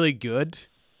like really good?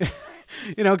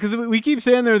 Because we keep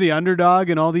saying they're the underdog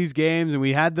in all these games, and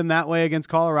we had them that way against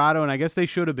Colorado, and I guess they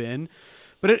should have been.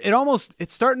 But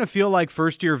it's starting to feel like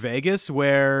first-year Vegas,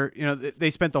 where they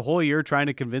spent the whole year trying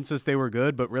to convince us they were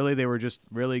good, but really they were just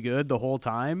really good the whole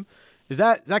time. Is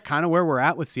that kind of where we're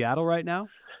at with Seattle right now?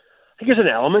 I think there's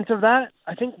an element of that.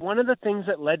 I think one of the things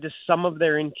that led to some of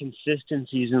their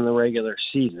inconsistencies in the regular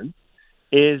season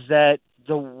is that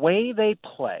the way they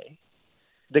play,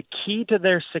 the key to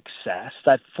their success,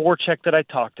 that forecheck that I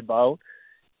talked about,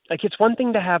 like it's one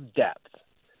thing to have depth.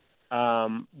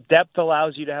 Depth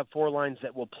allows you to have 4 lines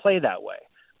that will play that way.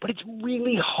 But it's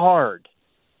really hard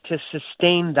to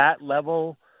sustain that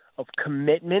level of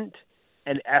commitment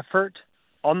and effort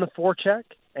on the forecheck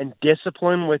and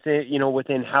discipline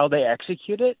within how they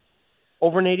execute it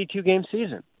over an 82-game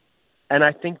season. And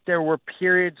I think there were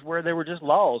periods where there were just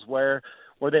lulls, where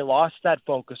or they lost that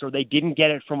focus, or they didn't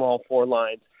get it from all four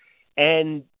lines.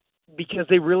 And because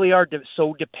they really are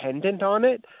so dependent on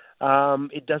it,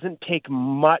 it doesn't take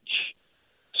much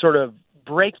sort of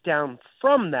breakdown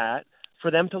from that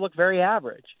for them to look very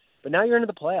average. But now you're into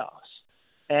the playoffs,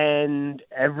 and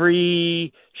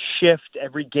every shift,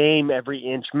 every game, every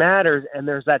inch matters, and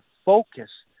there's that focus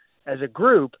as a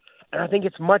group. And I think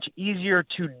it's much easier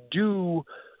to do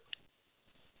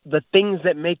the things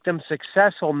that make them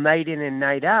successful night in and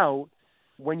night out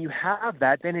when you have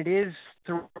that than it is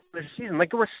throughout the season.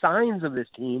 Like, there were signs of this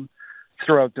team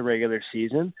throughout the regular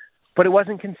season, but it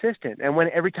wasn't consistent. And when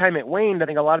every time it waned, I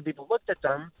think a lot of people looked at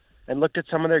them and looked at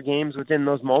some of their games within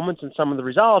those moments and some of the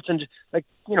results. And just, like,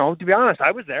 you know, to be honest,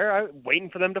 I was there waiting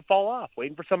for them to fall off,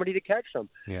 waiting for somebody to catch them.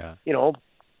 Yeah. You know,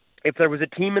 if there was a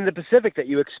team in the Pacific that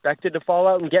you expected to fall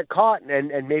out and get caught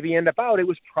and maybe end up out, it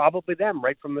was probably them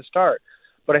right from the start.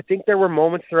 But I think there were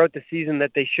moments throughout the season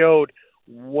that they showed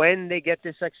when they get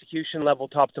this execution level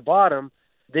top to bottom,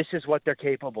 this is what they're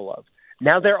capable of.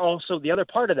 Now they're also, the other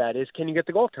part of that is, can you get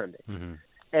the goaltending?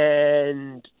 Mm-hmm.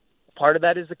 And part of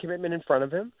that is the commitment in front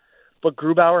of him. But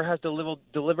Grubauer has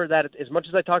delivered that. As much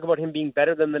as I talk about him being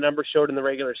better than the numbers showed in the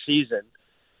regular season,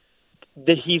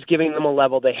 that he's giving them a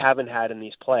level they haven't had in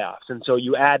these playoffs. And so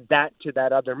you add that to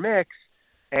that other mix,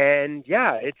 and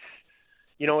yeah,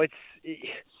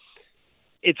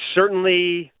 it's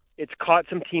certainly, it's caught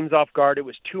some teams off guard. It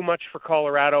was too much for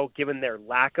Colorado given their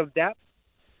lack of depth.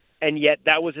 And yet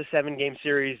that was a 7-game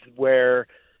series where,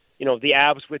 you know, the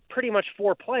Avs with pretty much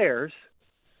 4 players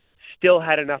still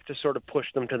had enough to sort of push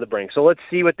them to the brink. So let's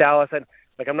see what Dallas had.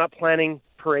 Like, I'm not planning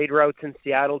parade routes in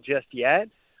Seattle just yet.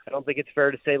 I don't think it's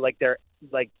fair to say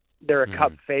they're a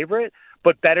cup favorite,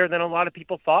 but better than a lot of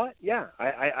people thought. Yeah,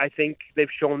 I think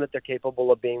they've shown that they're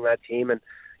capable of being that team. And,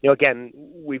 you know, again,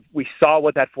 we saw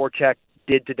what that forecheck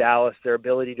did to Dallas, their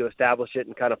ability to establish it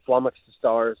and kind of flummox the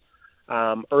Stars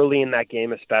early in that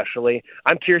game especially.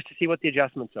 I'm curious to see what the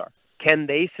adjustments are. Can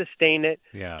they sustain it?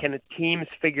 Yeah. Can the teams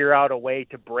figure out a way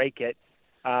to break it?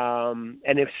 And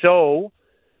if so,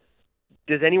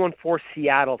 does anyone force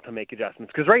Seattle to make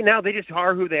adjustments? Because right now they just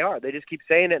are who they are. They just keep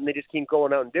saying it and they just keep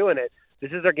going out and doing it.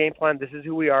 This is our game plan. This is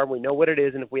who we are. We know what it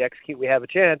is. And if we execute, we have a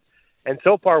chance. And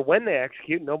so far, when they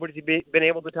execute, nobody's been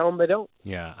able to tell them they don't.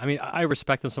 Yeah. I mean, I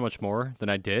respect them so much more than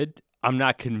I did. I'm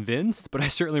not convinced, but I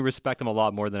certainly respect them a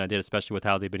lot more than I did, especially with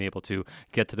how they've been able to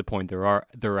get to the point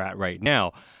they're at right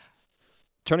now.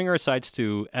 Turning our sights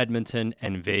to Edmonton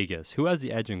and Vegas, who has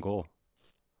the edge in goal?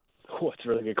 Oh, it's a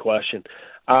really good question.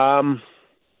 And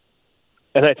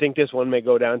I think this one may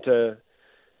go down to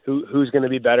who's going to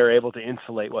be better able to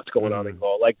insulate what's going on in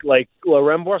goal. Like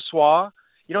Laurent Brossoit,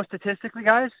 you know, statistically,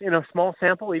 guys, in a small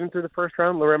sample, even through the first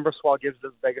round, Laurent Brossoit gives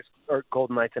the Vegas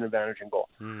Golden Knights an advantage in goal.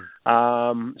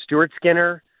 Stuart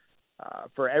Skinner,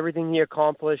 for everything he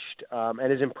accomplished, and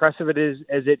as impressive as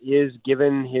it is,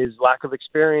 given his lack of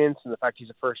experience and the fact he's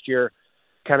a first-year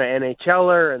kind of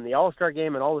NHLer and the All-Star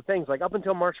game and all the things, like up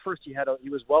until March 1st, he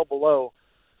was well below,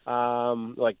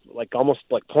 almost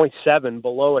 0.7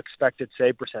 below expected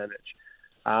save percentage.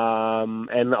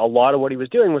 And a lot of what he was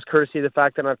doing was courtesy of the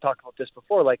fact that, and I've talked about this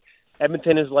before, like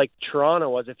Edmonton is like Toronto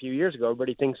was a few years ago.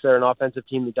 Everybody thinks they're an offensive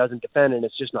team that doesn't defend, and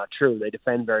it's just not true. They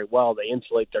defend very well. They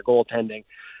insulate their goaltending.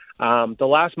 The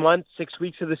last month, 6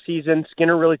 weeks of the season,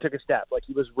 Skinner really took a step. Like,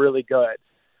 he was really good.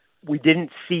 We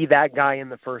didn't see that guy in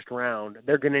the first round.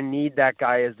 They're going to need that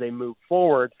guy as they move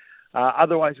forward.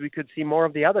 Otherwise, we could see more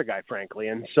of the other guy, frankly.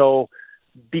 And so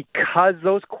because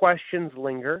those questions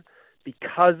linger,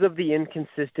 because of the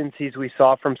inconsistencies we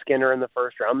saw from Skinner in the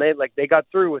first round, they got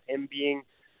through with him being,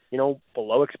 you know,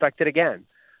 below expected again.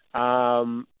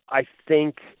 I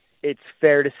think it's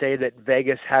fair to say that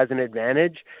Vegas has an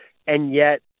advantage, and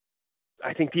yet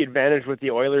I think the advantage with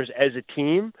the Oilers as a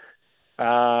team,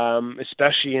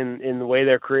 especially in the way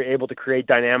they're able to create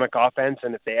dynamic offense,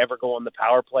 and if they ever go on the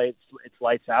power play, it's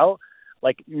lights out.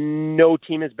 Like, no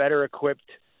team is better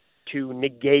equipped to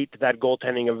negate that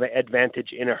goaltending advantage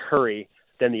in a hurry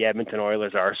than the Edmonton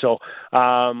Oilers are. So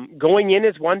going in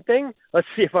is one thing. Let's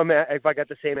see if I got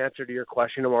the same answer to your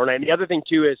question tomorrow night. And the other thing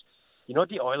too is, you know what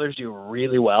the Oilers do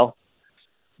really well?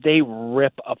 They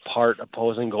rip apart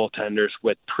opposing goaltenders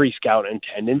with pre-scout and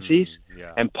tendencies.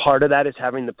 And part of that is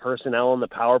having the personnel on the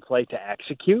power play to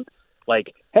execute.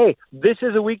 Like, hey, this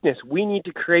is a weakness. We need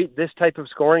to create this type of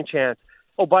scoring chance.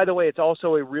 Oh, by the way, it's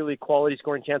also a really quality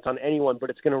scoring chance on anyone, but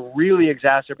it's going to really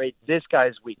exacerbate this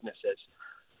guy's weaknesses.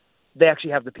 They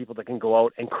actually have the people that can go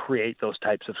out and create those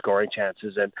types of scoring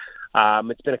chances. And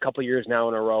it's been a couple of years now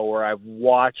in a row where I've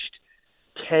watched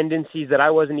tendencies that I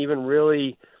wasn't even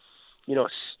really, you know,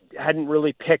 hadn't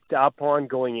really picked up on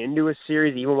going into a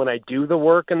series, even when I do the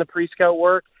work and the pre-scout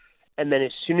work. And then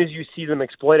as soon as you see them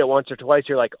exploit it once or twice,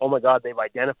 you're like, oh my God, they've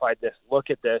identified this. Look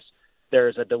at this.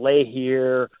 There's a delay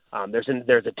here. There's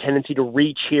a tendency to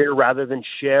reach here rather than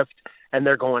shift, and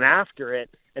they're going after it.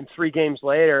 And 3 games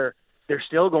later, they're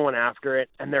still going after it,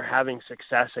 and they're having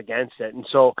success against it. And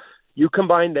so you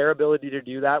combine their ability to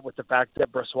do that with the fact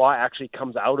that Brossoit actually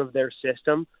comes out of their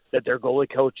system, that their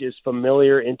goalie coach is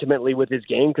familiar intimately with his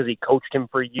game because he coached him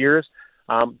for years,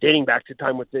 dating back to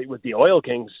time with the Oil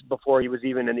Kings before he was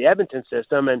even in the Edmonton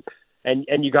system. And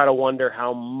you got to wonder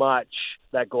how much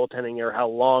that goaltending or how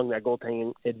long that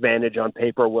goaltending advantage on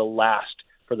paper will last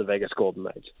for the Vegas Golden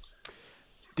Knights.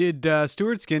 Did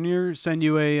Stuart Skinner send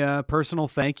you a personal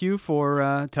thank you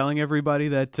for telling everybody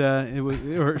that it was,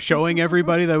 or showing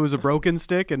everybody that it was a broken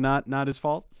stick and not his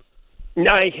fault?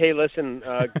 No, hey, listen,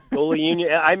 goalie union.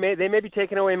 They may be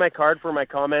taking away my card for my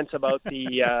comments about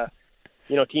the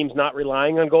teams not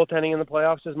relying on goaltending in the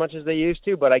playoffs as much as they used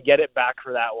to, but I get it back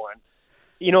for that one.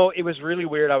 It was really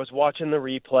weird. I was watching the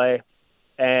replay,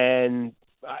 and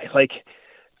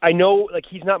I know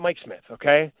he's not Mike Smith,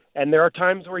 okay? And there are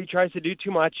times where he tries to do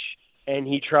too much, and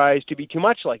he tries to be too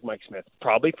much like Mike Smith,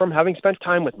 probably from having spent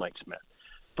time with Mike Smith.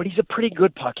 But he's a pretty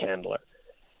good puck handler.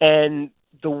 And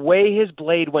the way his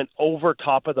blade went over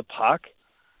top of the puck,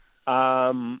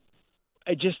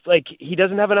 he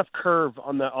doesn't have enough curve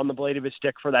on the blade of his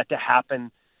stick for that to happen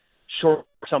short of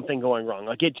something going wrong.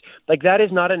 That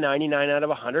is not a 99 out of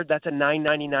 100. That's a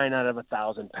 999 out of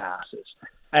 1,000 passes.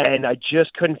 And I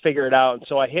just couldn't figure it out. And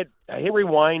so I hit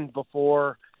rewind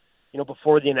before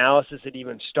the analysis had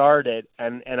even started,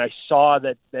 and I saw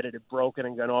that it had broken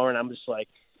and gone over, and I'm just like,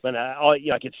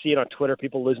 I could see it on Twitter,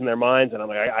 people losing their minds, and I'm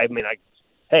like,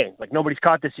 hey, nobody's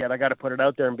caught this yet. I got to put it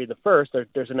out there and be the first.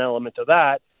 There's an element of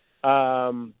that.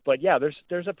 But yeah,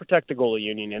 there's a protect the goalie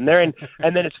union in there, and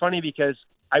then it's funny because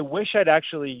I wish I'd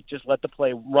actually just let the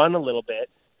play run a little bit,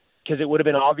 because it would have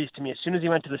been obvious to me as soon as he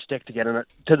went to the stick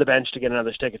to the bench to get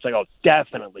another stick. It's like, oh,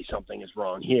 definitely something is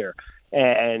wrong here.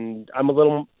 And I'm a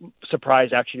little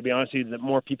surprised, actually, to be honest with you, that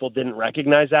more people didn't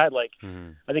recognize that.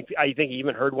 I think I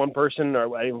even heard one person,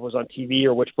 or I was on TV,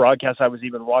 or which broadcast I was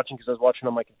even watching, because I was watching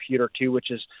on my computer too,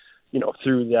 which is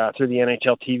through the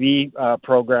NHL TV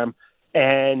program,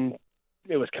 and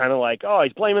it was kind of like, oh,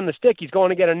 he's blaming the stick, he's going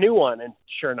to get a new one. And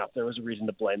sure enough, there was a reason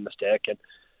to blame the stick. And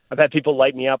I've had people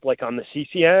light me up on the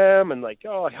CCM and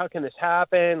oh, how can this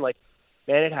happen?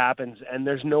 Man, it happens. And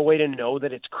there's no way to know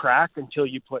that it's cracked until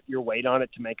you put your weight on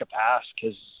it to make a pass,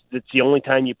 because it's the only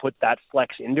time you put that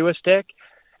flex into a stick.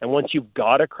 And once you've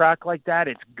got a crack like that,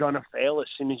 it's going to fail as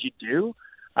soon as you do.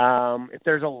 If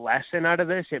there's a lesson out of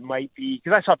this, it might be,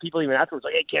 because I saw people even afterwards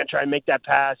hey, can't try and make that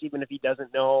pass even if he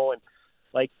doesn't know. And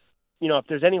if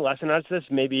there's any lesson out of this,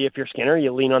 maybe if you're Skinner,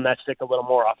 you lean on that stick a little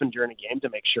more often during a game to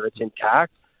make sure it's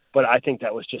intact. But I think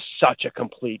that was just such a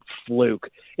complete fluke.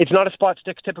 It's not a spot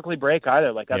sticks typically break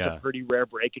either. That's a pretty rare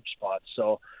breakage spot.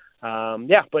 So,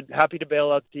 but happy to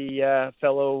bail out the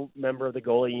fellow member of the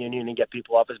goalie union and get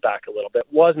people off his back a little bit.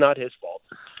 Was not his fault.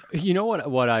 You know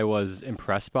what I was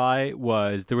impressed by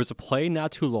was there was a play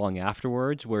not too long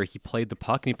afterwards where he played the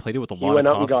puck and he played it with a lot of confidence. He went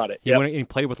out and got it. He went and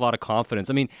played it with a lot of confidence.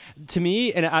 I mean, to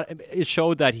me, it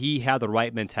showed that he had the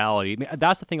right mentality. I mean,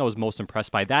 that's the thing I was most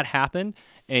impressed by. That happened,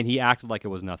 and he acted like it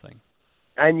was nothing.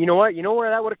 And you know what? You know where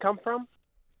that would have come from?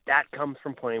 That comes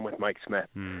from playing with Mike Smith.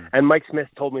 And Mike Smith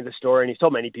told me the story, and he's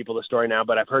told many people the story now,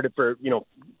 but I've heard it for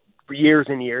years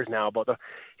and years now about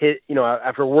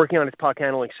after working on his puck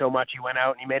handling so much, he went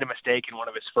out and he made a mistake in one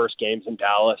of his first games in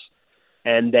Dallas.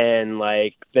 And then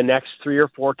the next 3 or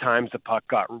 4 times the puck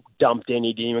got dumped in,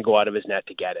 he didn't even go out of his net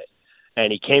to get it.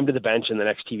 And he came to the bench in the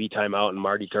next TV timeout, and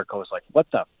Marty Turco was like, what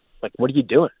are you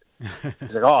doing? He's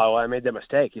like, oh, well, I made that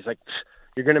mistake. He's like,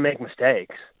 you're going to make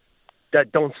mistakes.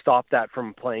 Don't stop that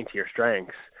from playing to your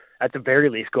strengths. At the very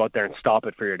least, go out there and stop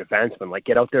it for your defenseman.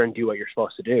 Get out there and do what you're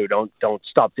supposed to do. Don't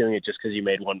stop doing it just because you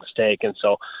made one mistake. And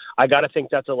so I got to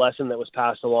think that's a lesson that was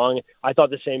passed along. I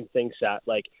thought the same thing, Sat.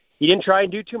 He didn't try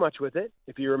and do too much with it,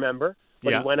 if you remember,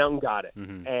 but he went out and got it.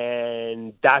 Mm-hmm.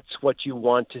 And that's what you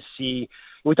want to see.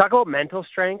 When we talk about mental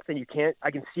strength, and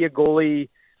I can see a goalie,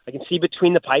 I can see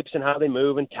between the pipes and how they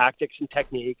move and tactics and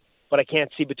technique, but I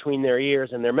can't see between their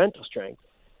ears and their mental strength.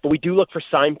 But we do look for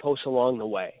signposts along the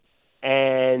way.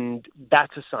 And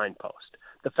that's a signpost.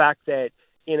 The fact that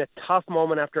in a tough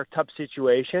moment after a tough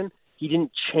situation, he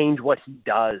didn't change what he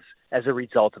does as a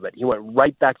result of it. He went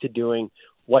right back to doing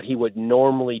what he would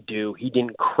normally do. He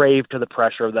didn't crave to the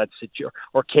pressure of that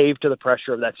or cave to the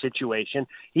pressure of that situation.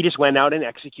 He just went out and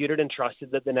executed and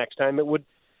trusted that the next time it would,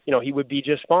 he would be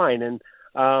just fine. And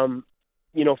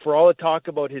for all the talk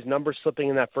about his numbers slipping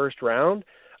in that first round,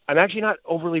 I'm actually not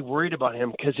overly worried about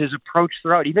him because his approach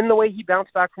throughout, even the way he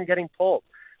bounced back from getting pulled,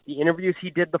 the interviews he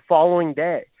did the following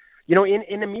day,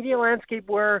 in a media landscape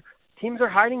where teams are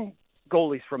hiding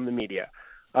goalies from the media,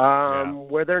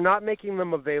 where they're not making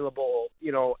them available,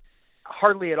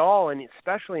 hardly at all, and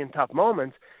especially in tough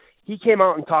moments, he came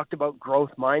out and talked about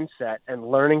growth mindset and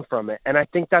learning from it. And I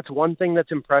think that's one thing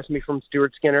that's impressed me from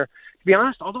Stuart Skinner. To be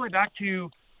honest, all the way back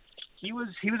to he was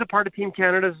a part of Team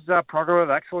Canada's Program of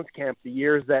Excellence camp the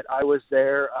years that I was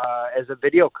there as a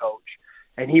video coach.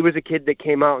 And he was a kid that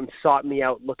came out and sought me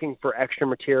out looking for extra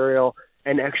material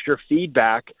and extra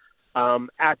feedback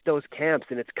at those camps.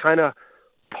 And it's kind of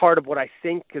part of what I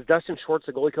think, because Dustin Schwartz,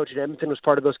 the goalie coach at Edmonton, was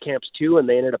part of those camps too, and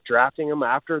they ended up drafting him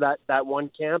after that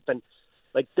one camp. And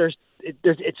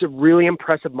it's a really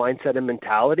impressive mindset and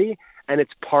mentality, and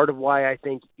it's part of why I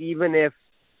think even if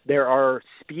there are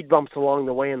speed bumps along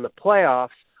the way in the playoffs,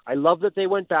 I love that they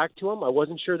went back to him. I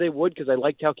wasn't sure they would because I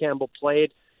liked how Campbell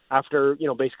played after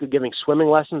basically giving swimming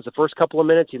lessons the first couple of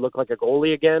minutes. He looked like a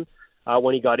goalie again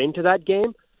when he got into that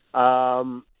game,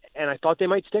 and I thought they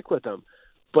might stick with him.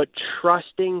 But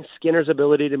trusting Skinner's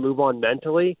ability to move on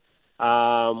mentally,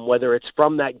 whether it's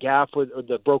from that gaff with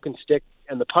the broken stick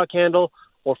and the puck handle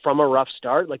or from a rough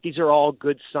start, these are all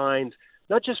good signs,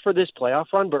 not just for this playoff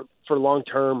run, but for long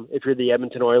term if you're the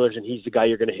Edmonton Oilers and he's the guy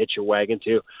you're going to hitch your wagon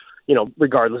to,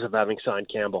 regardless of having signed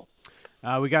Campbell.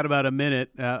 We got about a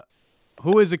minute.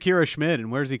 Who is Akira Schmid and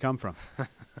where does he come from?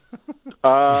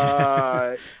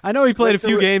 I know he played a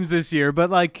few games this year,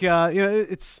 but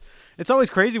it's always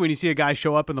crazy when you see a guy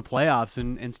show up in the playoffs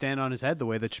and stand on his head the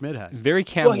way that Schmid has. Very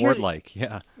Cam Ward-like,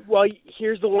 yeah. Well,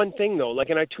 here's the one thing, though.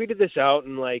 And I tweeted this out,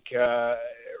 and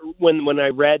when I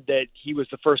read that he was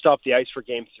the first off the ice for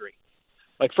Game 3.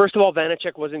 First of all,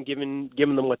 Vanacek wasn't giving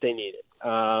them what they needed.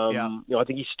 I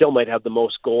think he still might have the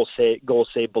most goals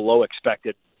saved below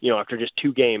expected, after just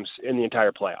 2 games in the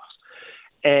entire playoffs.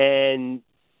 And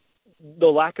the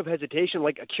lack of hesitation,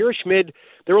 Akira Schmid,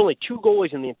 there were only 2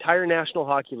 goalies in the entire National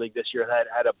Hockey League this year that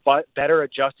had a better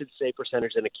adjusted save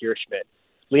percentage than Akira Schmid,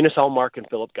 Linus Ullmark and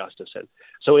Philip Gustafsson.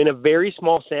 So in a very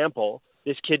small sample,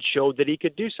 this kid showed that he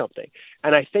could do something.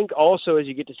 And I think also as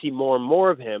you get to see more and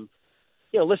more of him,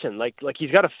 listen,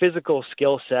 he's got a physical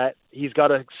skill set. He's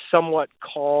got a somewhat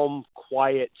calm,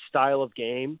 quiet style of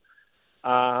game.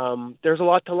 There's a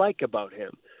lot to like about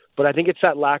him. But I think it's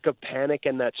that lack of panic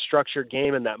and that structured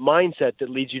game and that mindset that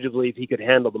leads you to believe he could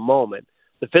handle the moment.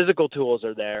 The physical tools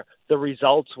are there. The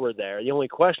results were there. The only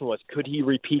question was, could he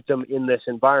repeat them in this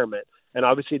environment? And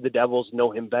obviously the Devils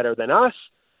know him better than us,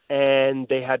 and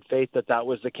they had faith that that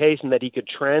was the case and that he could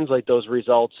translate those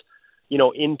results,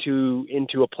 into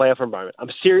a playoff environment.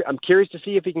 I'm curious to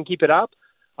see if he can keep it up.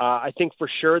 I think for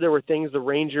sure there were things the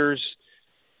Rangers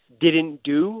didn't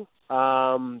do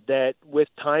that with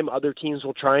time other teams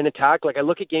will try and attack. I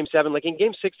look at Game 7, in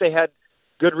Game 6 they had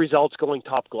good results going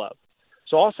top glove.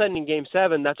 So all of a sudden in Game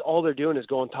 7, that's all they're doing is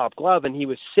going top glove, and he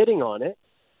was sitting on it.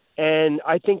 And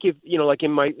I think if,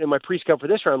 in my pre-scout for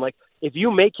this round, if you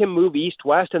make him move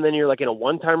east-west and then you're in a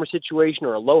one-timer situation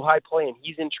or a low-high play and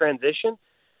he's in transition,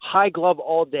 high glove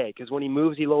all day, because when he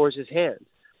moves, he lowers his hands.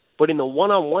 But in the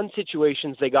one-on-one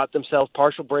situations, they got themselves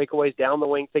partial breakaways down the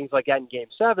wing, things like that in Game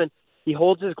 7. He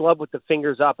holds his glove with the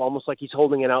fingers up, almost like he's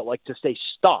holding it out to say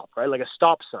stop, right? Like a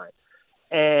stop sign.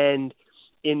 And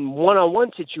in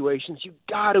one-on-one situations, you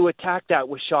got to attack that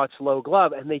with shots low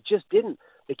glove, and they just didn't.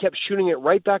 They kept shooting it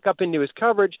right back up into his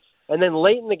coverage, and then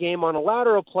late in the game on a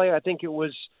lateral play, I think it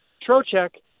was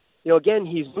Trocheck, again,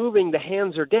 he's moving, the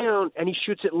hands are down, and he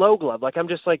shoots it low glove. I'm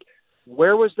just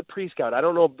where was the pre-scout? I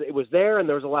don't know if it was there and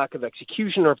there was a lack of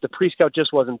execution or if the pre-scout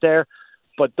just wasn't there.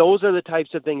 But those are the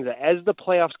types of things that as the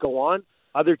playoffs go on,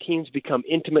 other teams become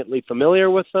intimately familiar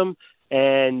with them,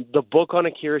 and the book on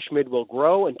Akira Schmid will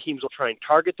grow, and teams will try and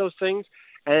target those things.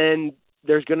 And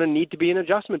there's going to need to be an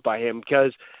adjustment by him,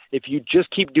 because if you just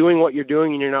keep doing what you're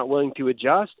doing and you're not willing to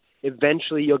adjust,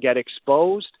 eventually you'll get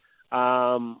exposed.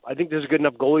 I think there's a good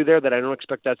enough goalie there that I don't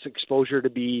expect that exposure to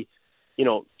be,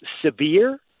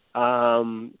 severe,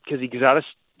 because he's got a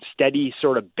steady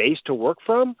sort of base to work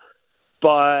from.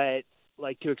 But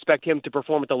to expect him to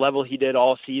perform at the level he did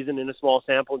all season in a small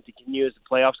sample and to continue as the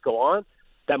playoffs go on,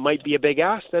 that might be a big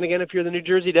ask. Then again, if you're the New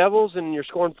Jersey Devils and you're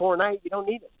scoring 4 a night, you don't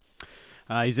need it.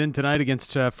 He's in tonight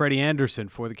against Freddie Anderson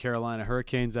for the Carolina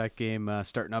Hurricanes. That game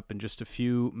starting up in just a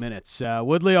few minutes.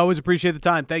 Woodley, always appreciate the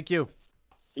time. Thank you.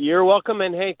 You're welcome.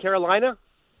 And, hey, Carolina,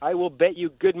 I will bet you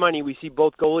good money we see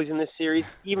both goalies in this series,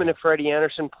 even if Freddie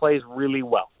Anderson plays really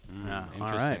well. All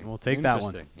right. We'll take that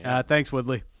one. Yeah. Thanks,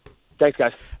 Woodley. Thanks,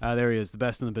 guys. There he is, the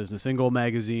best in the business. In Goal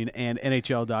Magazine and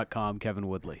NHL.com, Kevin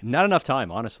Woodley. Not enough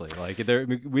time, honestly. Like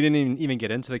we didn't even get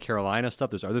into the Carolina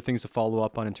stuff. There's other things to follow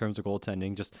up on in terms of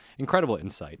goaltending. Just incredible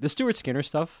insight. The Stuart Skinner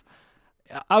stuff,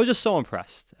 I was just so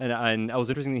impressed. And I was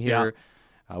interested to hear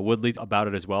Woodley about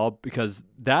it as well, because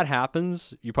that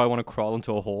happens. You probably want to crawl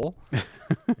into a hole.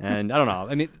 And I don't know.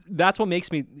 I mean, that's what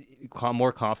makes me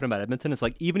more confident about Edmonton. It's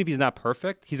like, even if he's not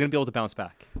perfect, he's going to be able to bounce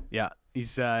back. Yeah.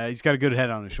 He's got a good head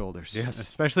on his shoulders, yes.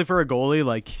 Especially for a goalie.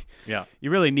 Like, you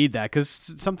really need that, because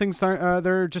some things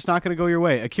they're just not going to go your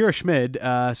way. Akira Schmid,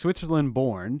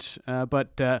 Switzerland-born,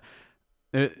 but there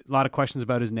are a lot of questions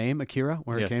about his name, Akira,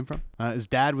 where it came from. His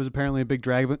dad was apparently a big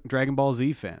Dragon Ball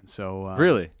Z fan. So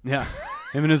really, yeah,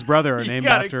 him and his brother are named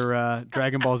after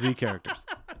Dragon Ball Z characters.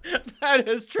 That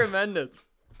is tremendous.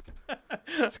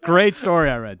 It's a great story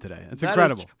I read today. It's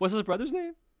incredible. What's his brother's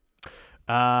name?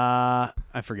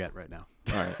 I forget right now.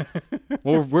 All right.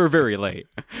 Well, we're very late.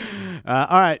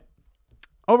 All right.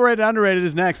 Overrated, underrated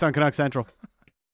is next on Canucks Central.